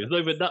No, one. it's not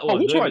even that one.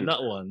 which not one? even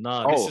that one.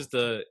 Nah, Oh. this is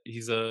the.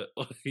 He's a.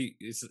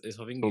 It's I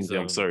think he's.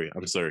 Stormzy,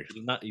 I'm sorry.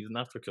 He's an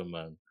African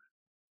man.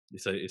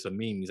 It's a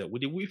meme. He's like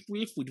with the with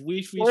wish.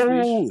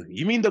 Oh,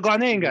 you mean the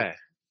Ghanaian guy?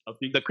 I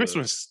think The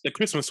Christmas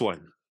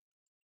one.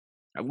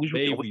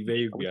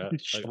 Maybe. Yeah.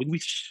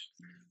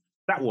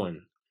 That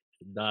one.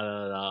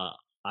 Nah.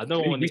 I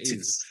know what it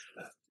is.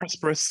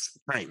 Prosperous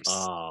times.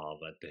 Oh,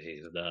 but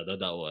days. Nah, not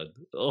that one.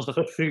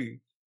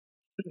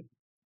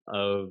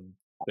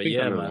 But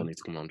yeah, man.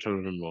 Come on, I'm trying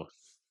to remember.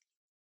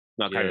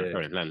 No, carry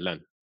on.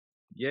 Learn.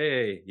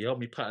 Yeah, he helped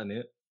me pattern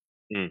it.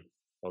 Mm.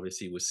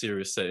 Obviously, with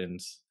serious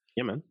settings.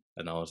 Yeah, man.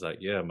 And I was like,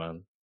 yeah,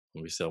 man.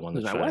 Obviously, I want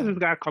to Like, try. why is this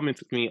guy coming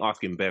to me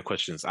asking bare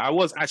questions? I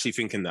was actually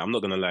thinking that. I'm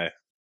not gonna lie.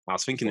 I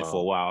was thinking it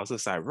for a while. I was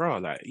just like, bro,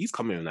 like he's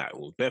coming with like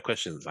bare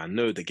questions. I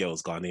know the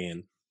girl's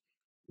Ghanaian.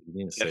 You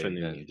didn't say it,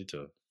 yeah, you did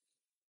too.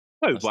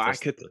 No, but I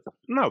could.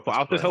 No, but I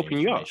was just helping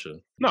you out.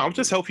 No, I'm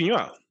just helping you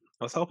out.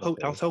 I was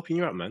helping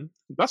you out, man.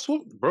 That's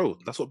what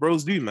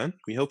bros do, man.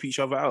 We help each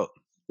other out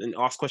and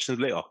ask questions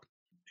later.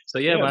 So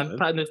yeah, man,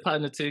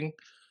 pattern the thing.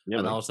 Yeah,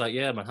 and man. I was like,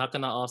 yeah, man, how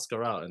can I ask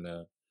her out? And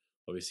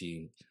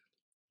obviously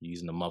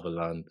using the mother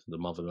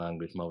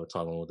language, mother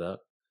tongue, all that.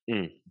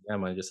 Yeah,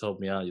 man, just help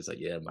me out. He's like,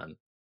 yeah, man,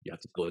 you have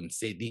to go and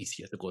say this,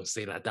 you have to go and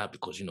say like that,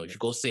 because if you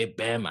go say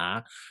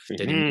Bema,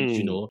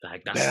 then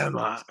like that's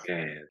Bema.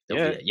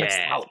 Yeah. Yes.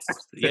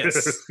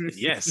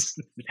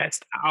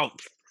 Test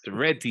out.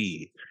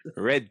 Ready.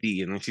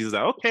 And she's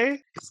like,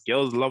 okay.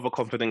 Girls love a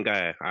confident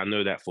guy. I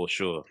know that for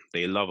sure.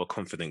 They love a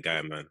confident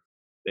guy, man.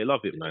 They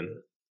love it,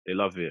 man. They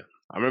love it.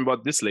 I remember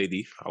this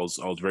lady, I was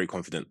very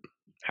confident.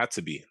 Had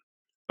to be.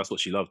 That's what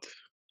she loved.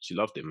 She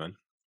loved it, man.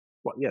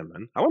 But yeah,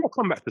 man. I want to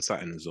come back to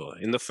Saturn as well.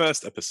 In the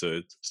first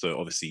episode, so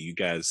obviously you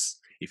guys,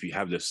 if you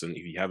haven't listened,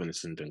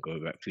 then go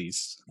back,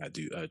 please. I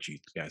do urge you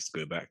guys to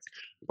go back.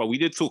 But we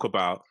did talk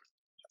about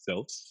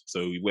ourselves.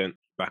 So we went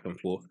back and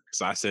forth.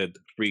 So I said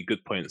 3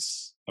 good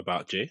points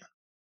about Jay.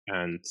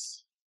 And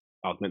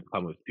I was meant to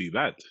come with 2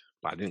 bad.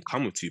 But I didn't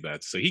come with 2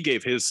 bad. So he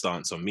gave his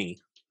stance on me.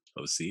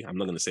 Obviously, I'm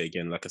not going to say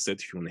again. Like I said,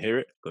 if you want to hear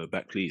it, go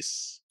back,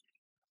 please.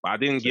 But I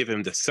didn't give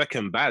him the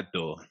second bad,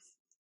 though.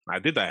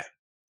 Did I,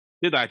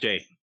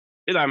 Jay?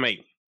 Did I,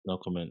 mate? No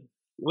comment.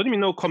 What do you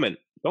mean, no comment?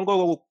 Don't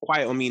go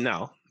quiet on me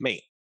now,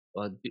 mate.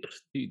 What are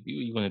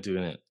you going to do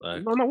in it?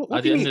 Like, no. What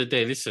at the end of the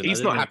day, listen.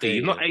 He's not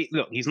happy.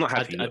 He's not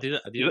happy. At the end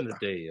of the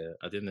day,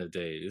 At the end of the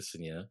day,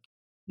 listen, yeah.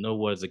 No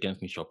words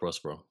against me shall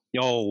prosper.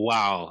 Oh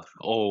wow.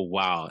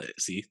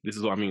 See, this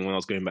is what I mean when I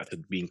was going back to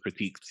being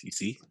critiqued. You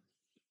see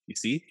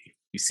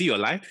your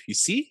life. You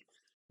see.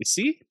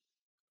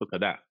 Look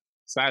at that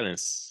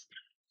silence.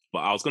 But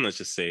I was gonna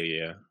just say,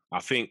 yeah. I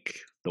think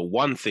the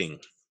one thing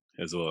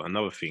as well,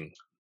 another thing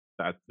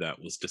that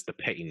was just the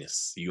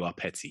pettiness. You are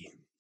petty.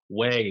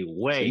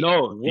 Wait.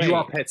 No, you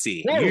are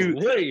petty. Whoa, you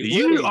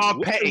are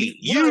petty.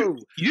 Whoa.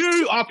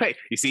 You are petty.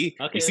 You see?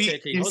 Okay.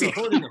 You see?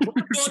 Hold on a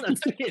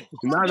second.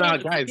 No,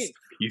 guys.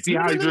 You see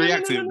how he's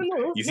reacted?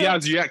 You see how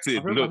he's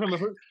reacted? Look.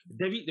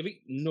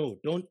 Debbie, no,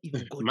 don't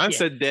even go. Man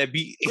said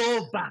Debbie.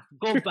 Go back.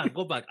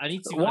 I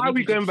need to. Why are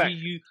we going back?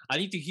 I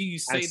need to hear you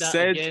say that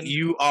said again.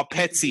 You are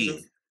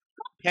petty.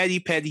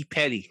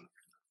 Petty.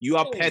 You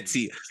are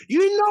petty.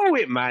 You know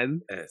it,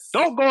 man. Yes.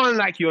 Don't go on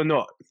like you're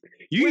not.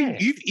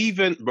 You've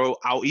even, bro,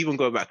 I'll even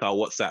go back to our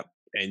WhatsApp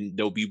and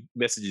there'll be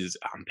messages.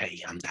 I'm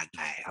petty. I'm that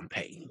guy. I'm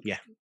petty. Yeah.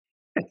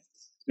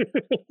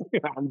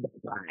 I'm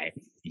that guy.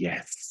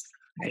 Yes.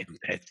 I am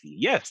petty.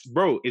 Yes,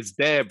 bro. It's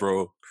there,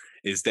 bro.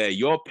 It's there.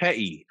 You're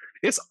petty.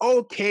 It's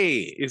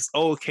okay.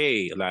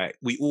 Like,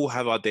 we all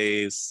have our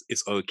days.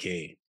 It's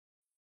okay.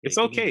 It's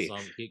okay.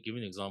 Give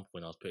me an example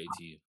when I was petty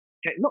to you.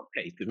 Not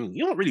petty to me.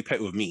 You're not really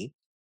petty with me.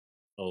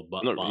 Oh,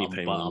 but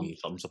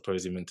I'm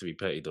supposedly meant to be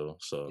petty though.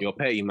 So you're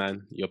petty,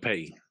 man. You're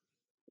petty.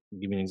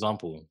 Give me an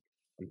example.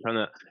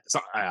 I'm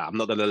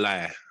not gonna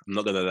lie.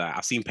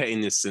 I've seen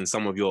pettiness in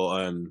some of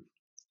your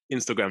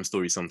Instagram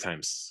stories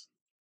sometimes.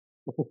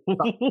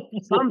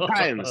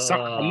 Sometimes.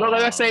 I'm not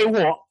gonna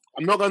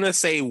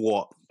say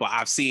what. But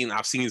I've seen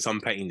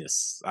some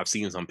pettiness.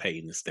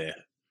 There.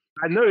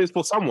 I know it's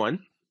for someone,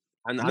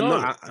 and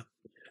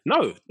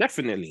no,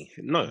 definitely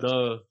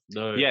no.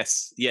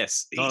 Yes.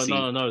 No.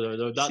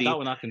 That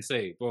one I can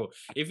say, bro.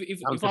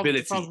 If I've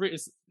written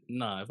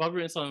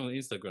something on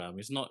Instagram,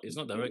 it's not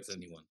direct to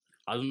anyone.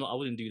 I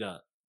wouldn't do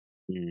that.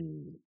 I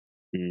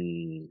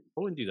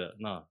wouldn't do that.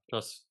 Nah,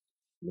 plus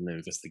I'm gonna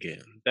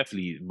investigate.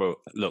 Definitely, bro.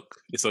 Look,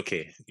 it's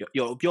okay.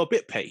 You're a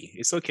bit petty.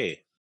 It's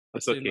okay.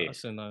 It's okay.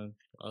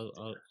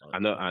 I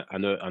know.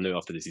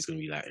 After this, he's gonna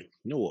be like,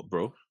 you know what,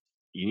 bro?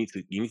 You need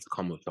to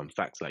come with some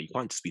facts. Like, you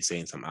can't just be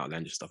saying some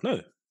outlandish stuff. No,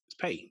 it's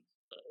petty.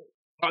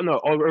 But no,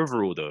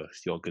 overall though,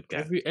 you're a good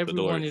guy.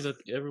 Everyone is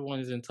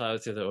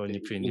entitled to their own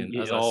opinion.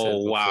 As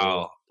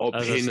wow,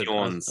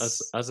 opinions.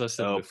 As I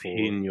said before,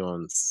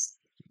 opinions.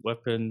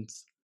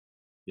 Weapons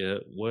Yeah,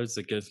 words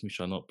against me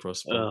shall not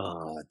prosper.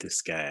 Oh,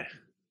 this guy.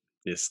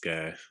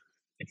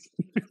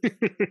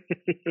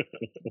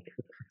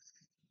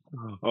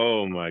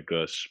 Oh my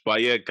gosh.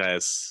 But yeah,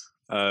 guys,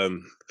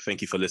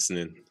 thank you for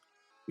listening.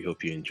 We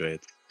hope you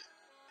enjoyed.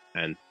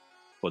 And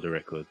for the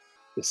record,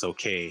 it's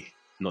okay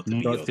not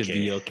to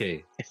be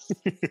okay.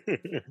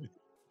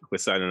 We're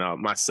signing out.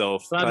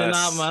 Myself, Signing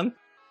out, man.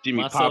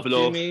 Jimmy Myself,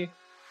 Pablo. Jimmy.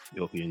 We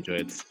hope you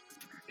enjoyed.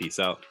 Peace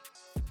out.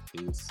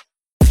 Peace.